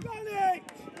him on! Run it.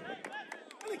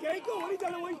 And again, go on, he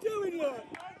don't know what he's doing, look.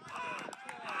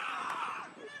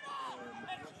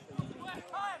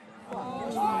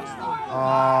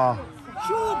 Ah.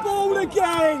 Short ball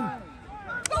again.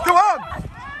 Go on!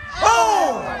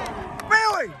 Oh!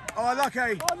 Billy! Oh,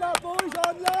 unlucky. On luck, boys,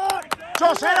 on luck.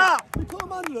 Josh, head up! We put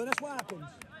him under, that's what happens.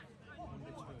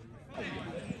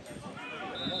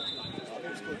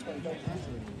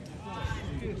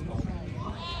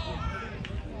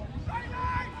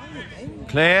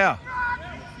 Clear.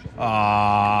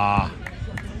 Ah.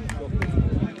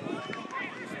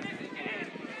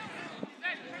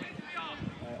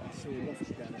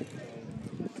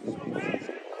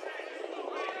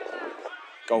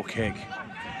 Goal kick.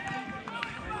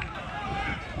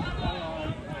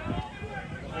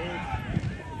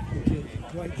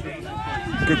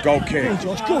 Good goal kick. Go on,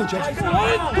 Josh, go on, Josh. Go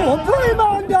on, put him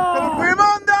under. Put him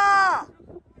under!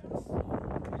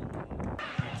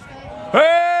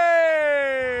 Hey!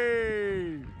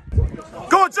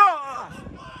 Go on, Josh!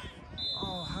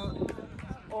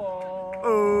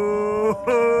 Oh,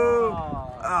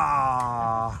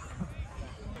 ah.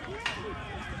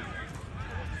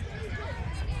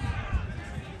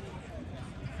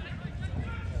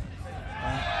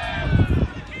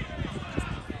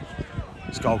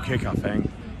 It's goal kick, I think.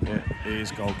 It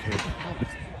is goal kick.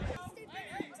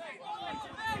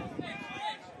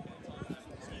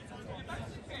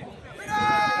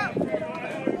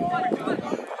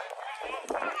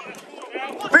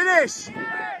 Finish!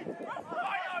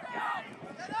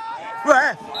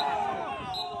 Where?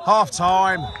 Half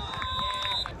time.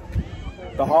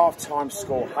 The half-time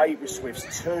score, Heybridge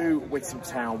Swifts 2, Witham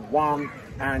Town 1,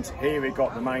 and here we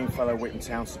got the main fellow Witham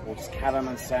Town supporters, Callum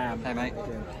and Sam. Hey mate.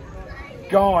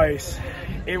 Guys,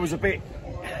 it was a bit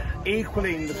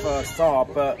equally in the first half,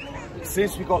 but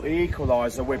since we got the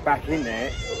equaliser, we're back in there,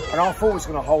 and I thought we was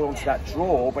going to hold on to that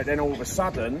draw, but then all of a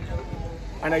sudden,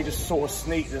 and they just sort of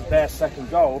sneaked their second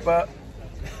goal, but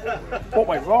what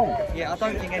went wrong? Yeah, I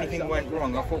don't think anything went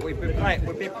wrong. I thought we've been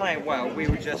playing well. We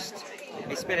were just,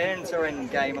 it's been an end-to-end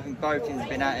game. I think both teams have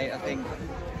been at it. I think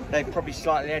they've probably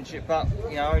slightly edged it, but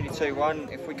you know, only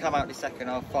 2-1. If we come out the second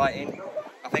half fighting,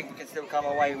 I think we can still come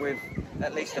away with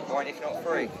at least a point, if not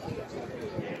 3.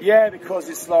 Yeah, because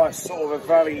it's like sort of a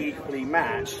very equally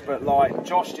matched, but like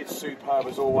Josh did superb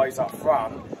as always up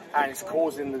front, and it's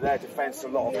causing their defence a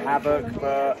lot of havoc,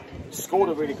 but scored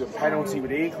a really good penalty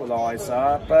with the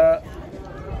equaliser, but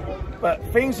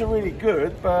things are really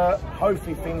good, but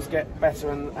hopefully things get better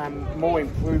and more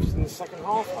improved in the second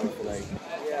half, hopefully.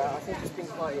 Yeah, I think it's been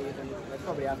quite even. They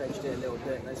probably have edged it a little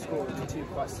bit. They scored 2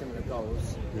 quite similar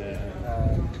goals. Yeah.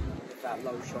 With that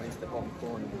low shot into the bottom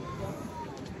corner.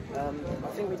 I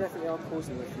think we definitely are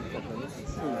causing a few problems.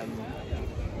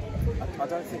 I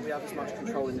don't think we have as much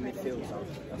control in the midfield zone.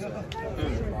 I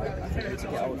think we need to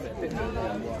get hold of it a bit more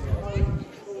and work on it.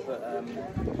 But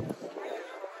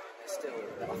still,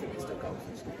 I think it's still goals.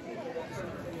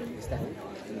 It's definitely.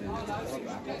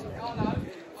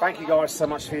 Thank you guys so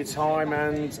much for your time,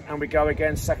 and we go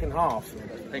again second half.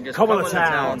 Come on the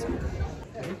town.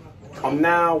 I'm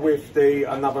now with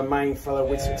another main fellow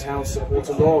Witham Town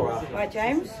supporter, Laura. Right,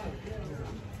 James?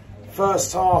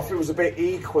 First half, it was a bit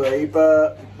equally,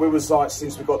 but we was like,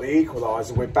 since we got the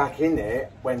equaliser, we're back in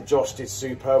it when Josh did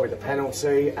superb with the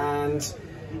penalty, and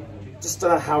just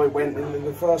don't know how it went in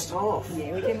the first half.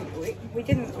 Yeah, we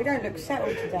don't look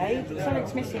settled today.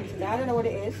 Something's missing today. I don't know what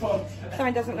it is.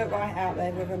 Something doesn't look right out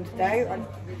there with them today.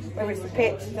 Whether it's the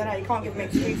pitch, I don't know. You can't give them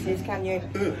excuses, can you?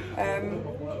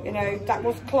 You know, that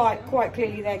was quite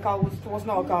clearly their goal. Was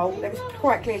not a goal. It was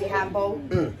quite clearly handball.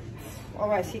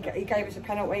 Or else he gave us a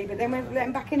penalty, but then we let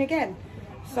him back in again.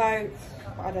 So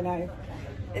I don't know.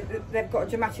 They've got to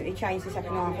dramatically change the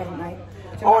second half, haven't they?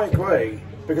 I agree.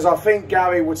 Because I think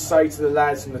Gary would say to the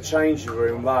lads in the changing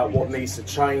room like what needs to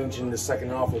change in the second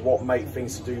half or what make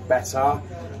things to do better,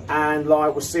 and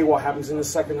like we'll see what happens in the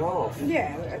second half.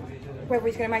 Yeah, whether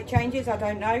he's going to make changes, I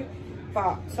don't know,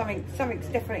 but something's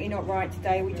definitely not right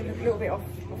today. We did a little bit off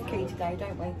key today,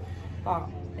 don't we? But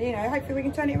you know, hopefully we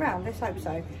can turn it around. Let's hope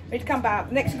so. We need to come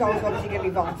back. Next goal is obviously going to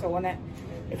be vital, isn't it?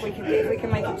 If we can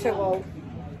make it 2-2,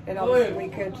 then obviously we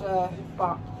could.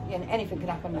 But yeah, anything could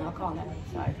happen now, can't it?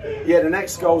 So. Yeah, the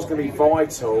next goal's going to be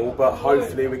vital, but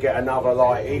hopefully we get another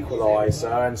like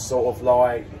equaliser and sort of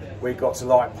like we got to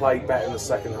like play better in the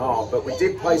second half. But we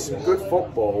did play some good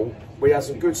football. We had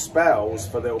some good spells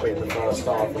for a little bit in the first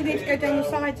half. We need to go down the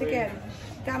sides again.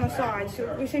 Down the sides.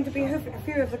 So we seem to be hoofing, a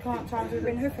few of the times we've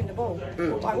been hoofing the ball.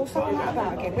 Like, what's that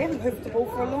about again? We haven't hoofed the ball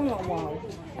for a long while,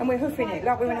 and we're hoofing it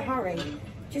like we're in a hurry.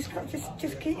 Just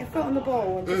keep your foot on the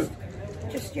ball and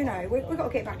just you know, we've got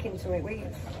to get back into it.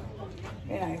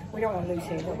 You know, we don't want to lose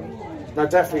here, do we? No,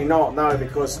 definitely not. No,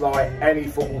 because like any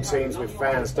football teams with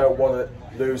fans don't want to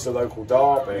lose the local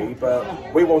derby, but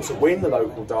we want to win the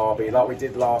local derby like we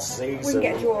did last season. We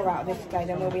can get a draw out of this today,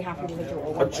 then we'll be happy with a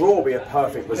draw. A draw will be a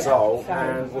perfect result,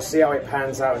 and we'll see how it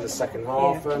pans out in the second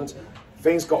half, and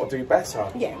things got to do better.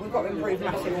 Yeah, we've got to improve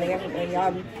massively, haven't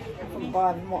we?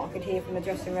 From what I could hear from the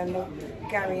dressing room,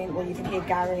 Gary, well, you can hear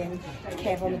Gary and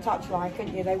Kev on the touchline,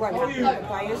 couldn't you? They weren't happy with the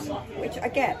players, which I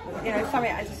get. You know,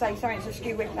 something, as I say, something's a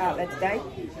skew whipped out there today.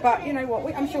 But you know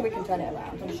what? I'm sure we can turn it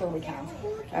around. I'm sure we can.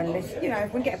 And you know,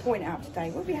 if we can get a point out today,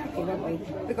 we'll be happy, won't we?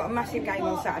 We've got a massive game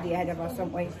on Saturday ahead of us,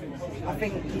 haven't we? I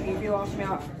think if you ask me,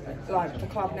 like the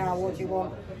club now, what do you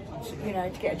want? You know,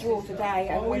 to get a draw today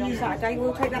and win on Saturday,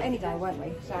 we'll take that any day, won't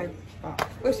we? So,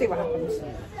 we'll see what happens.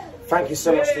 Thank you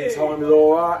so much for your time,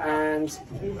 Laura, and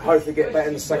hopefully get better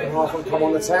in the second half and come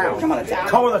on the town. Come on the town.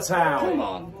 Come on the town. Come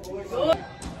on.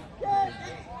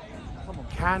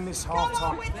 Can this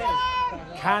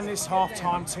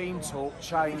half-time team talk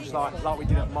change like we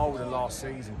did at Moulder last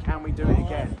season? Can we do it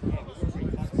again?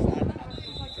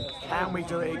 Can we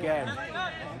do it again?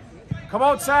 Come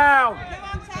on, town!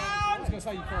 I was going to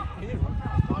say you can't hear him.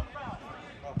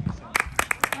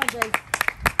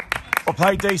 We'll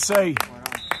play DC.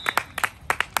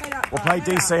 We'll play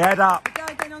DC. Head up.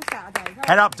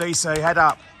 Head up, DC. Head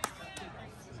up.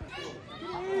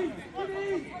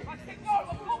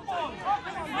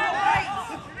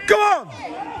 Come on!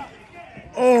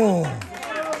 Oh!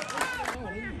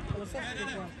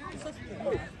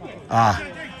 Ah.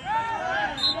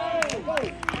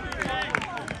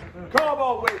 Come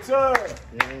on, Witham!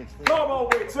 Come on,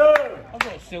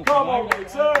 Witham! Come on,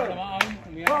 Witham!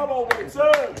 Come on,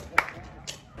 Witham!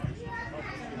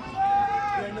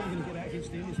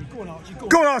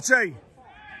 Go on, Archie!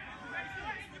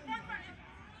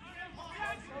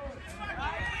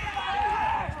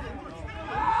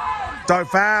 Don't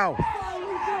foul!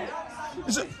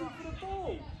 Is it?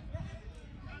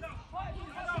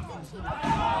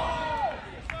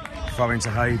 Throw into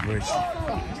Heybridge.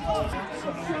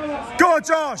 Go on,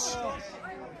 Josh!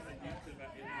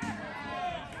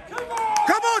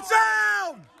 Come on,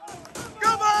 Town!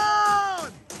 Come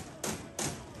on!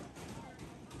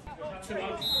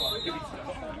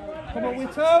 Come on,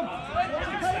 Witham!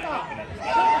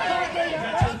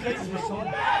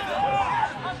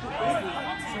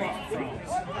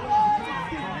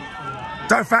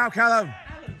 Don't foul, Callum!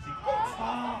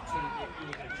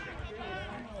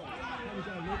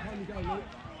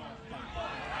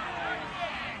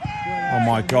 Oh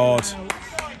my God.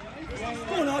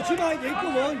 Go on, Archie, mate, go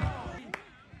on.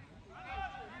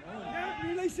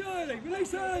 Release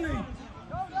early.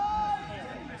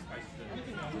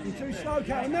 You're too slow,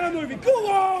 Callum. Now moving. Go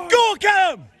on! Go on,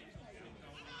 Callum!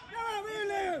 Come here,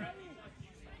 Liam!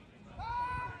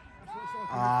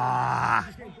 Ah.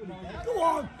 Go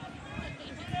on!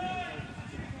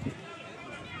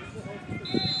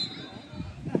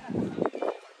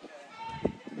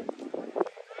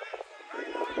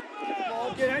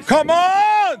 Come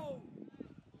on!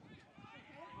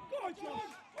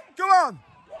 Go on!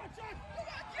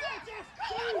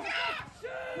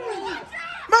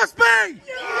 Must be!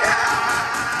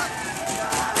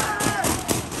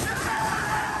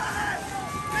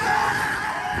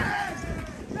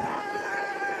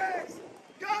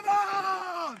 Come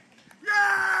on!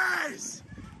 Yes!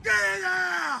 Get in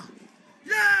there!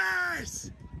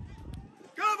 Yes!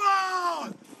 Come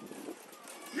on!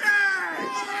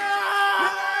 Yes!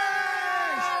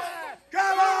 Yes!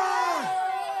 Come on!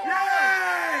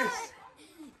 Yes!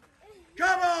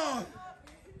 Come on!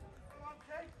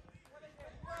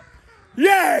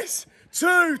 Yes!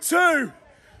 2-2!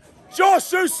 Josh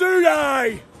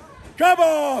Susune! Come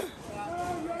on!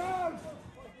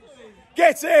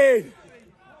 Get in!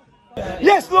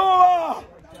 Yes, Laura!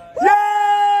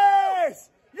 Yes!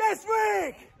 Yes,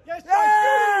 Rick! Yes!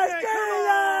 Get in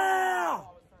there!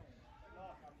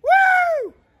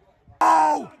 Woo!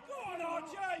 Oh! Go on,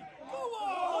 Archie! Go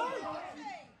on!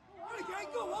 Okay,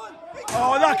 go on!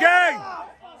 Oh, lucky!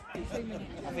 I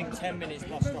think 10 minutes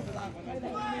plus stop.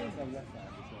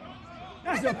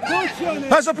 That's a push on it!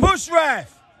 That's a push,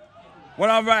 ref! Well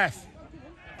done, ref.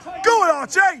 Go on,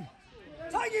 Archie!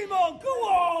 Take him on! Go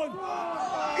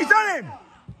on! He's done him!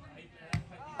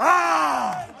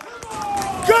 Ah!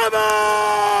 Come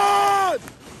on!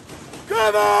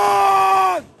 Come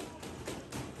on!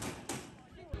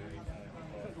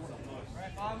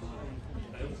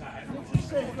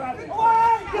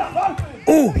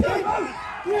 Oh!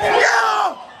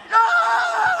 Yeah!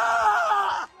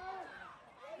 Ah!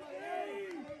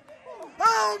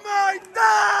 Oh my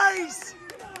days!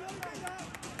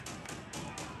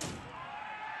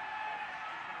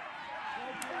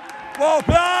 Well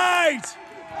played!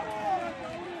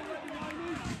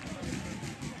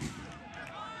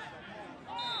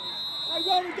 Hey,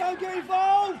 Ronnie, don't get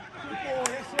involved!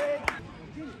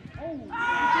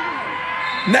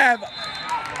 Never.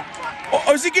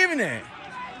 Oh, is he giving it?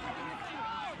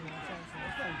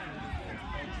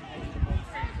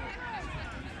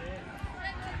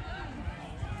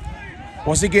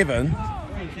 What's he given?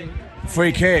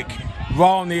 Free kick. Right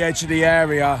on the edge of the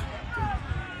area.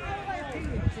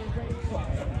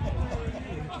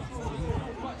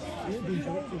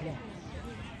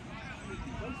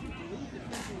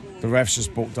 The ref's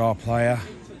just booked our player.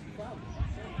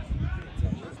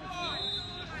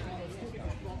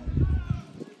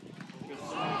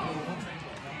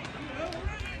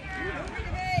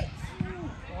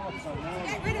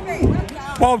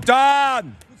 Well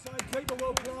done!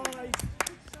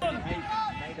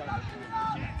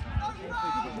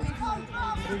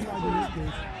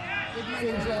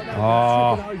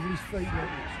 Oh.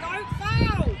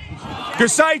 Good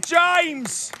save,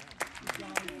 James!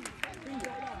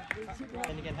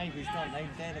 And again, Heybridge don't.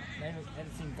 They're the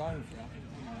team going for it.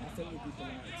 I think we'd be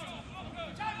delighted.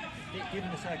 Given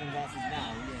the circumstances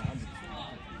now,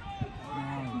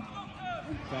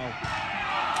 yeah,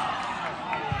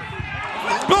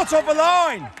 Blocked off the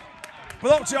line!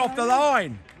 Blocked it off the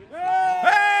line!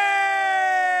 Hey!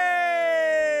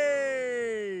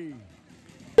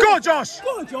 Go on, Josh!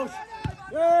 Go on, Josh!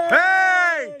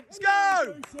 Hey! Let's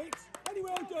go!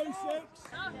 Anywhere I'll do 6.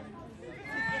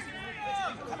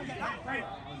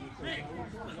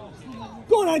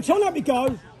 Go on, Anton, let me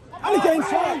go. And again,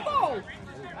 son.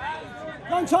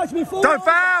 Don't touch me forward. Don't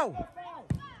foul!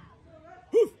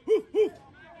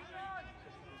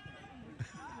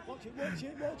 Watch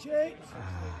it, watch it.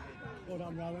 Well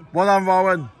done, Rowan. Well done,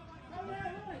 Rowan.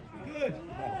 Good.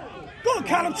 Go on,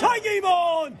 Callum, take him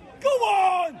on. Go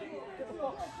on.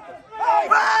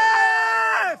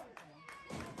 Ref!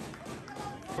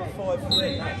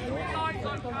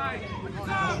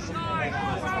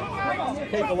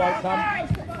 Keeper won't come.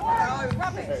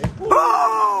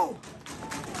 Oh!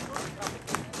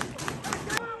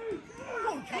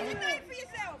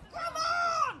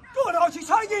 Go on, Archie,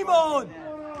 take him on.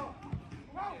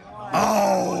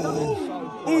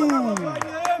 Oh! Ooh.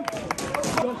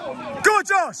 Go on,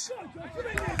 Josh!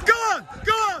 Go on!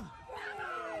 Go on!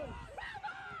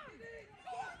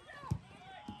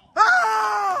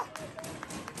 Ah!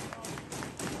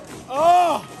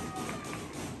 Oh!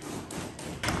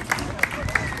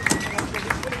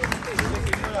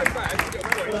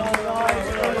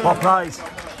 Well played.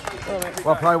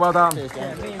 Well played, well done.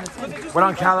 Well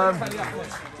done, Callum.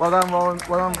 Well done, Ron.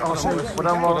 Well done, Archie. Well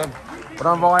done, Ron. Well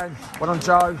done, Ryan. Well done,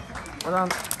 Joe. Well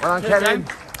done, Kevin.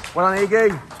 Well done, Iggy.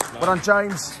 Well done,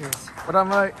 James. Well done,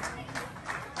 mate.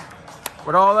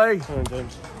 Well done, Ollie. Well done,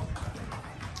 James.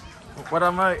 Well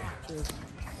done, mate.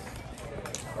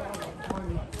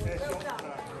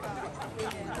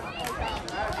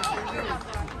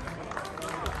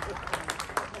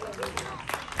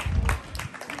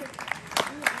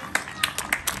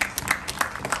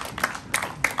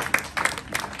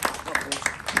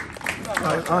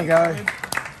 On go.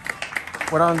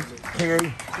 Well done,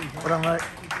 Kiwi. Well done, mate.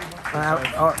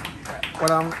 Well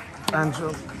done,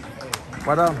 Angel.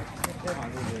 Well done.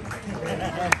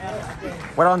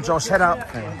 Well done, Josh. Head up.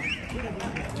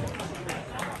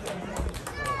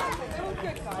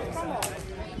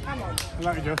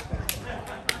 Lucky, Josh.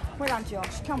 Well done,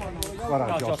 Josh. Come on. Well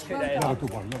done, Josh. Another good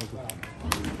one. Another good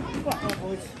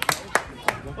one.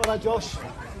 Well done, Josh.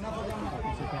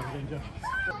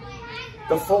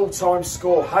 The full-time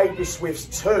score, Heybridge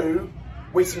Swifts 2,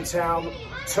 Witham Town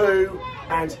 2,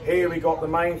 and here we got the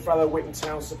main fellow Witham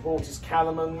Town supporters,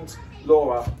 Callum and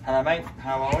Laura. Hello mate,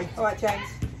 how are we? All right, James.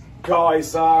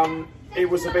 Guys, it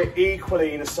was a bit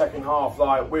equally in the second half.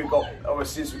 Like we got,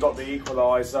 obviously, we got the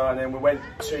equaliser, and then we went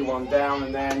 2-1 down,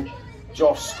 and then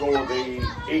Josh scored the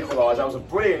equaliser. That was a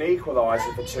brilliant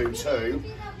equaliser for 2-2,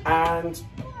 and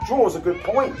draw was a good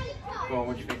point. Go on,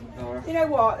 what do you think, Laura? You know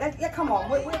what? Come on.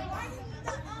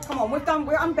 Come on.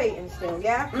 We're unbeaten still.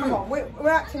 Yeah. Come on. We're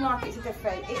acting like it's a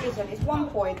defeat. It isn't. It's 1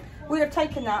 point. We'd have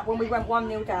taken that when we went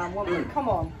 1-0 down. Come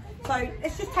on. So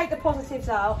let's just take the positives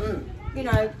out. You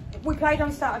know, we played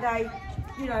on Saturday.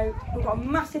 You know, we've got a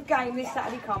massive game this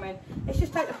Saturday coming. Let's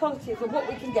just take the positives of what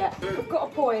we can get. We've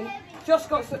got a point. Josh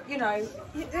got, you know,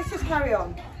 let's just carry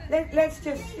on. Let's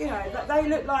just, you know, they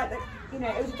look like, you know,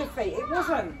 it was a defeat. It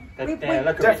wasn't.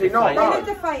 Definitely not. They look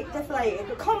deflated.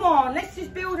 But come on, let's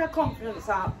just build our confidence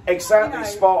up. Exactly, you know,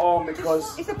 spot on,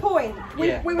 because it's a point.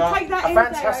 We would take that a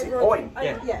fantastic point.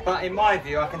 Yeah. But in my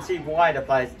view, I can see why the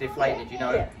players are deflated. You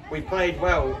know, we played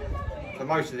well for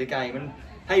most of the game, and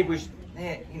Heybridge,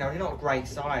 you know, they're not a great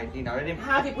side. You know, they didn't.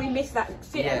 How did we miss that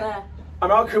sitting there? I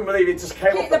mean, I couldn't believe it just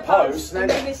came off the post. And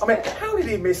then, I mean, how did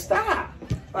he miss that?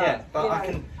 Yeah, but I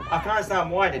can understand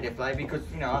why they deflated, because,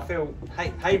 you know, I feel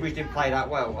Heybridge didn't play that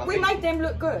well. We made them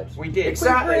look good. We did.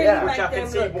 Exactly, really yeah. Which I can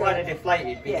see why they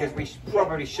deflated, because we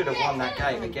probably should have won that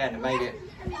game again and made it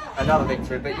another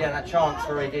victory. But yeah, that chance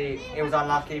for it was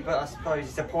unlucky, but I suppose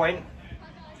it's a point.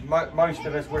 Most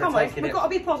of us would have taken it. We've got to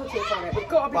be positive on it. We've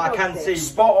got to be positive. I can see,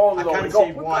 spot on, I can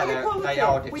see why they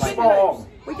are deflated.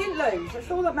 We didn't lose. That's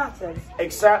all that matters.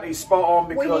 Exactly, spot on,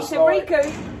 because we need to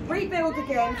recoup, rebuild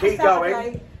again for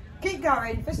Saturday. Keep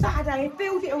going for Saturday.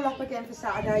 Build it all up again for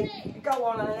Saturday. Go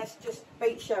on and let's just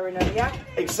beat Sheringham, yeah?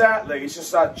 Exactly. It's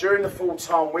just like during the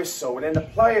full-time whistle, and then the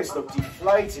players look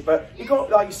deflated. But you got,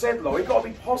 like you said, Laura, you got to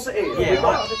be positive. Yeah,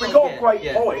 we got a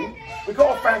great point. We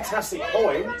got a fantastic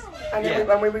point, and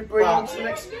then we bring on to the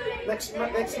next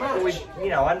match. You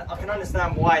know, and I can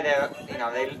understand why they're, you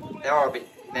know, they are a bit.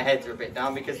 Their heads are a bit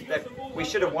down, because we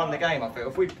should have won the game. I feel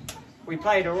if we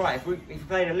played all right, if we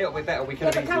played a little bit better, we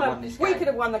could have easily won this game. We could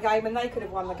have won the game, and they could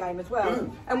have won the game as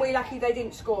well. And we're lucky they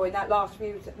didn't score in that last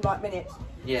few minutes.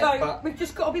 Yeah, so we've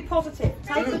just got to be positive.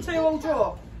 Take the 2-2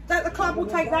 draw. The club will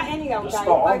take that any old day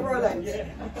over a lose.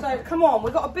 So come on,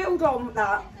 we've got to build on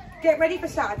that. Get ready for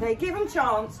Saturday. Give them a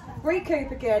chance.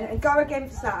 Recoup again and go again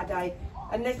for Saturday.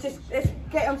 And let's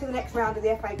get on to the next round of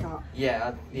the FA Cup.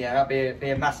 Yeah, that'll be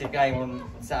a massive game on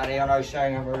Saturday. I know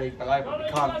Sheringham are a league below, but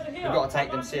we've got to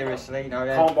take them seriously. You know,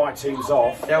 can't bite teams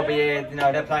off. They'll be here. You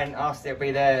know, they're playing us. It'll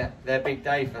be their big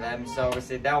day for them. So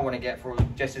obviously they'll want to get through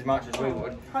just as much as we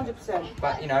would. 100%.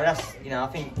 But you know, I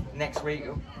think next week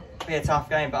it'll be a tough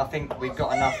game. But I think we've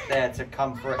got enough there to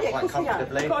come through it quite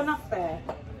comfortably. We've got enough there.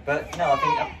 But no,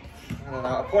 I don't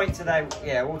know. A point today.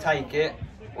 Yeah, we'll take it.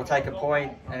 We'll take a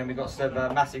point, and then we've got some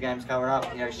massive games coming up.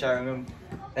 You know, Sheringham,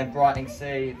 then Brightling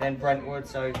Sea, then Brentwood.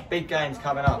 So big games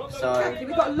coming up. So exactly.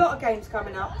 We've got a lot of games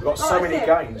coming up. We've got so many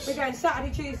games. We're going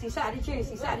Saturday, Tuesday, Saturday,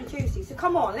 Tuesday, Saturday, Tuesday. So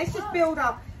come on, let's just build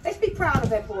up. Let's be proud of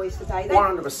them boys today.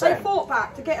 100%. They fought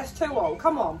back to get us 2-0.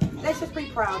 Come on, let's just be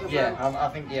proud of them. I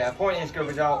think a point is a good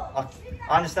result.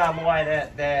 I understand why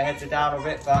their heads are down a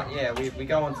bit, but yeah, we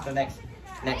go on to the next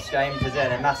game, because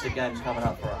they're massive games coming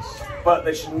up for us. But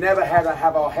they should never have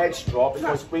our heads drop,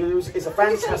 because we lose. It's a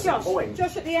fantastic point.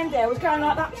 Josh at the end there was going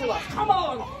like that to us. Come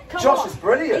on, Josh is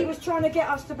brilliant. He was trying to get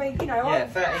us to be, you know.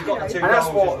 Yeah, he got the 2 and that's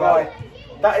goals what, as well.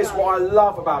 that is what I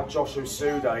love about Josh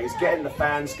Usuda. He's getting the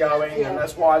fans going, and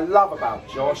that's what I love about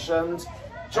Josh. And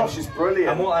Josh is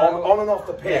brilliant on and off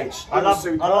the pitch. I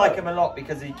like him a lot,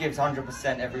 because he gives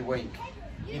 100% every week.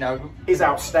 You know, he's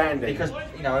outstanding. Because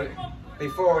you know,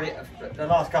 before the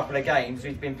last couple of games,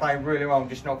 he's been playing really well,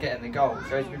 just not getting the goal.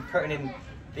 So he's been putting in,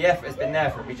 the effort has been there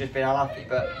for him. He's just been unlucky.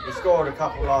 But he scored a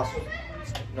couple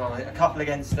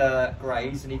against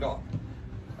Grays, and he got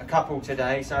a couple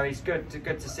today. So it's good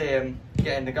to see him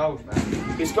getting the goals, man.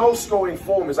 His goal scoring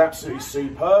form is absolutely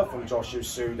superb from Josh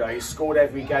Usuda. He's scored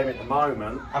every game at the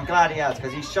moment. I'm glad he has,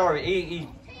 because he's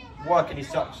working his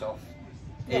socks off.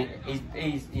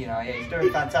 he's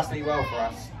doing fantastically well for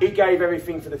us. He gave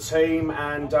everything for the team,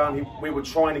 and we were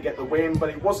trying to get the win, but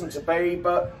it wasn't to be.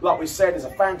 But like we said, it's a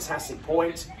fantastic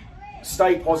point.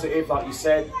 Stay positive, like you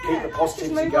said. Keep the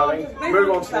positivity going. Move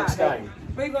on to the next game.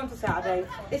 Move on to Saturday.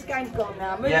 This game's gone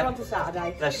now. Move on to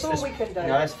Saturday. That's all we can do.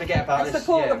 Let's forget about this.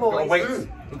 Support the boys.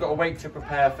 We've got a week to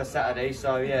prepare for Saturday,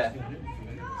 so yeah.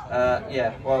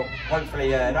 Well,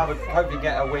 hopefully, hopefully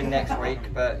get a win next week.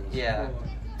 But yeah,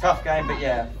 tough game, but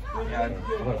yeah,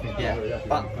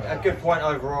 but a good point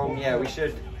overall. Yeah, we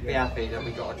should be happy that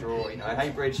we got a draw.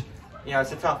 Heybridge,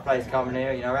 it's a tough place coming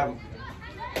here.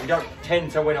 We don't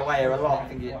tend to win away here a lot. I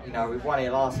think we've won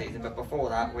here last season, but before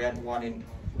that we hadn't won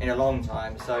in a long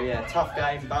time. So yeah, tough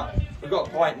game, but we've got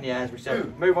a point in the end, as we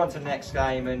said. Move on to the next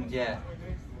game, and yeah.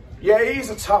 Yeah, it is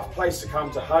a tough place to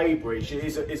come to Heybridge. It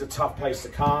is a tough place to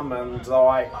come, and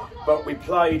but we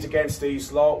played against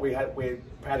these lot. We had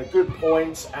a good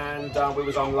point, and we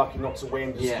was unlucky not to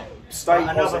win. Just stay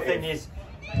positive. Another thing is,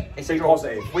 it's be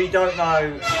positive. We don't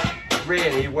know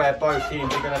really where both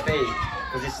teams are going to be,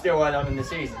 because it's still early on in the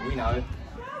season. We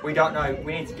don't know.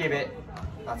 We need to give it,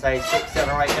 I'd say, 6, 7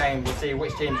 or 8 games to see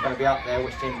which team's going to be up there,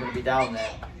 which team's going to be down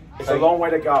there. It's a long way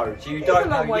to go. So you don't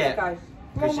know yet.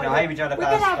 Because Heybridge had a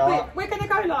bad start. We're going to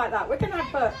go like that. We're going to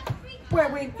have where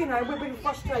we've been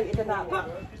frustrated and that, but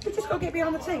we just got to get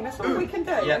behind the team. That's all we can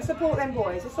do. And support them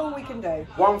boys. That's all we can do.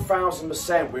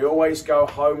 1000%. We always go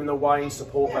home and away and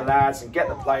support the lads and get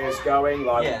the players going.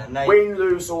 Win,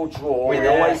 lose or draw, we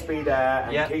always be there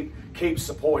and keep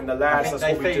supporting the lads. That's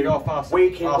what we do. Off us,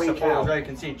 week in, week out. You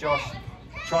can see Josh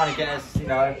trying to get us,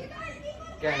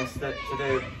 getting us to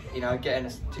do, getting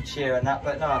us to cheer and that.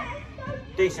 But no,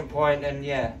 decent point, and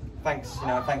yeah, thanks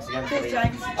again for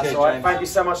James. That's all right. Thank you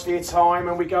so much for your time,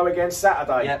 and we go again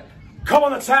Saturday. Yep. Come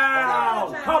on, the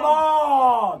town! Come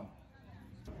on!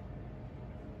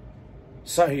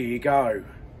 So here you go.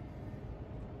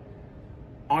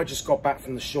 I just got back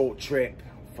from the short trip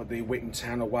for the Witham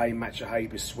Town away match at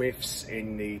Heybridge Swifts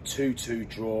in the 2-2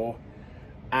 draw,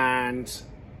 and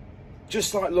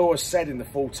just like Laura said in the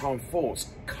full-time thoughts,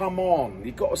 come on,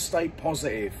 you've got to stay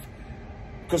positive.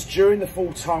 Because during the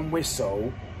full-time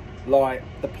whistle,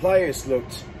 the players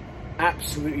looked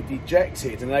absolutely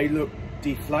dejected and they looked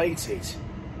deflated.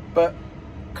 But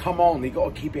come on, you've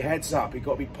got to keep your heads up. You've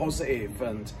got to be positive,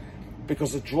 and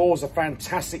because the draw's a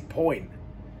fantastic point.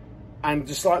 And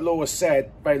just like Laura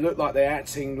said, they look like they're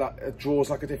acting like a draw's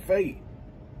like a defeat,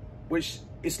 which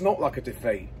it's not like a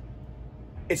defeat.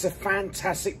 It's a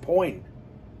fantastic point.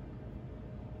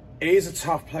 It is a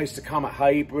tough place to come at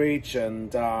Heybridge,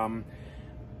 and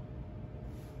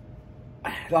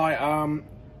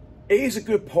it is a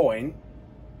good point.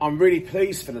 I'm really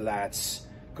pleased for the lads,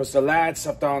 because the lads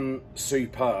have done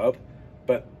superb,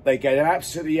 but they gave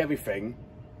absolutely everything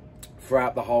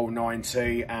throughout the whole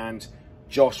 90, and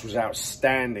Josh was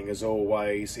outstanding as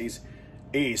always. He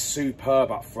is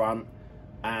superb up front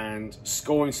and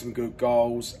scoring some good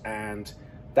goals, and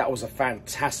that was a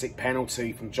fantastic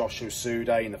penalty from Joshua Sude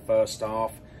in the first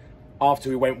half. After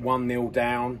we went 1-0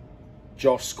 down,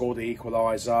 Josh scored the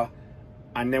equaliser,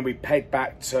 and then we pegged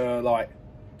back to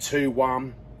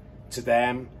 2-1 to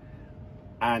them,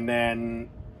 and then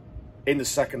in the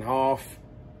second half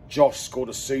Josh scored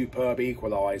a superb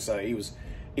equaliser.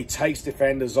 He takes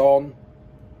defenders on,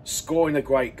 scoring a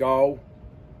great goal,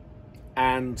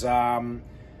 and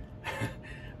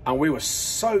and we were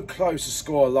so close to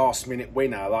score a last-minute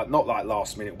winner,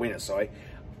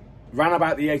 Ran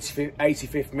about the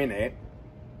 85th minute,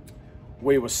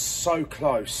 we were so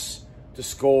close to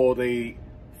score the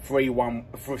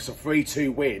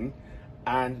 3-2 win,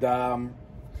 and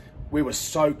we were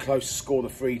so close to score the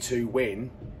 3-2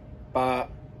 win, but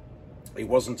it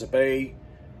wasn't to be.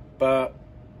 But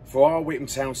for our Witham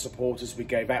Town supporters, we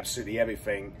gave absolutely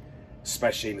everything,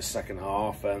 especially in the second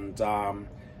half, and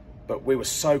but we were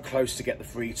so close to get the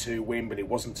 3-2 win, but it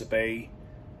wasn't to be.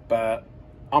 But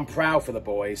I'm proud for the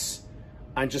boys,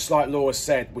 and just like Laura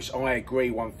said, which I agree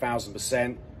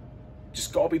 1000%,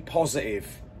 just got to be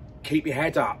positive, keep your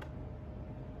head up.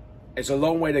 It's a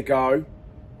long way to go,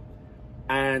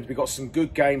 and we got some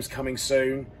good games coming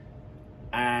soon,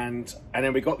 and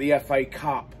then we got the FA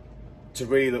Cup to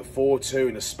really look forward to,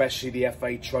 and especially the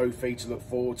FA Trophy to look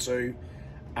forward to.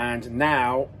 And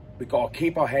now we've got to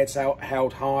keep our heads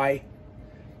held high,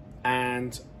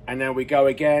 and then we go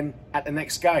again at the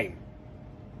next game.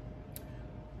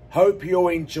 Hope you all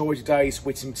enjoyed today's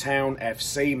Witham Town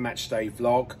FC matchday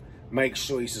vlog. Make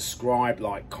sure you subscribe,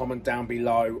 like, comment down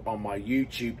below on my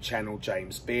YouTube channel,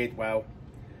 James Beardwell.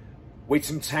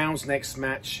 Witham Town's next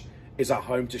match is at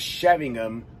home to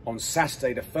Sheringham on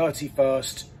Saturday the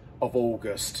 31st of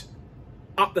August.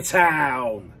 up the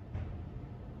town.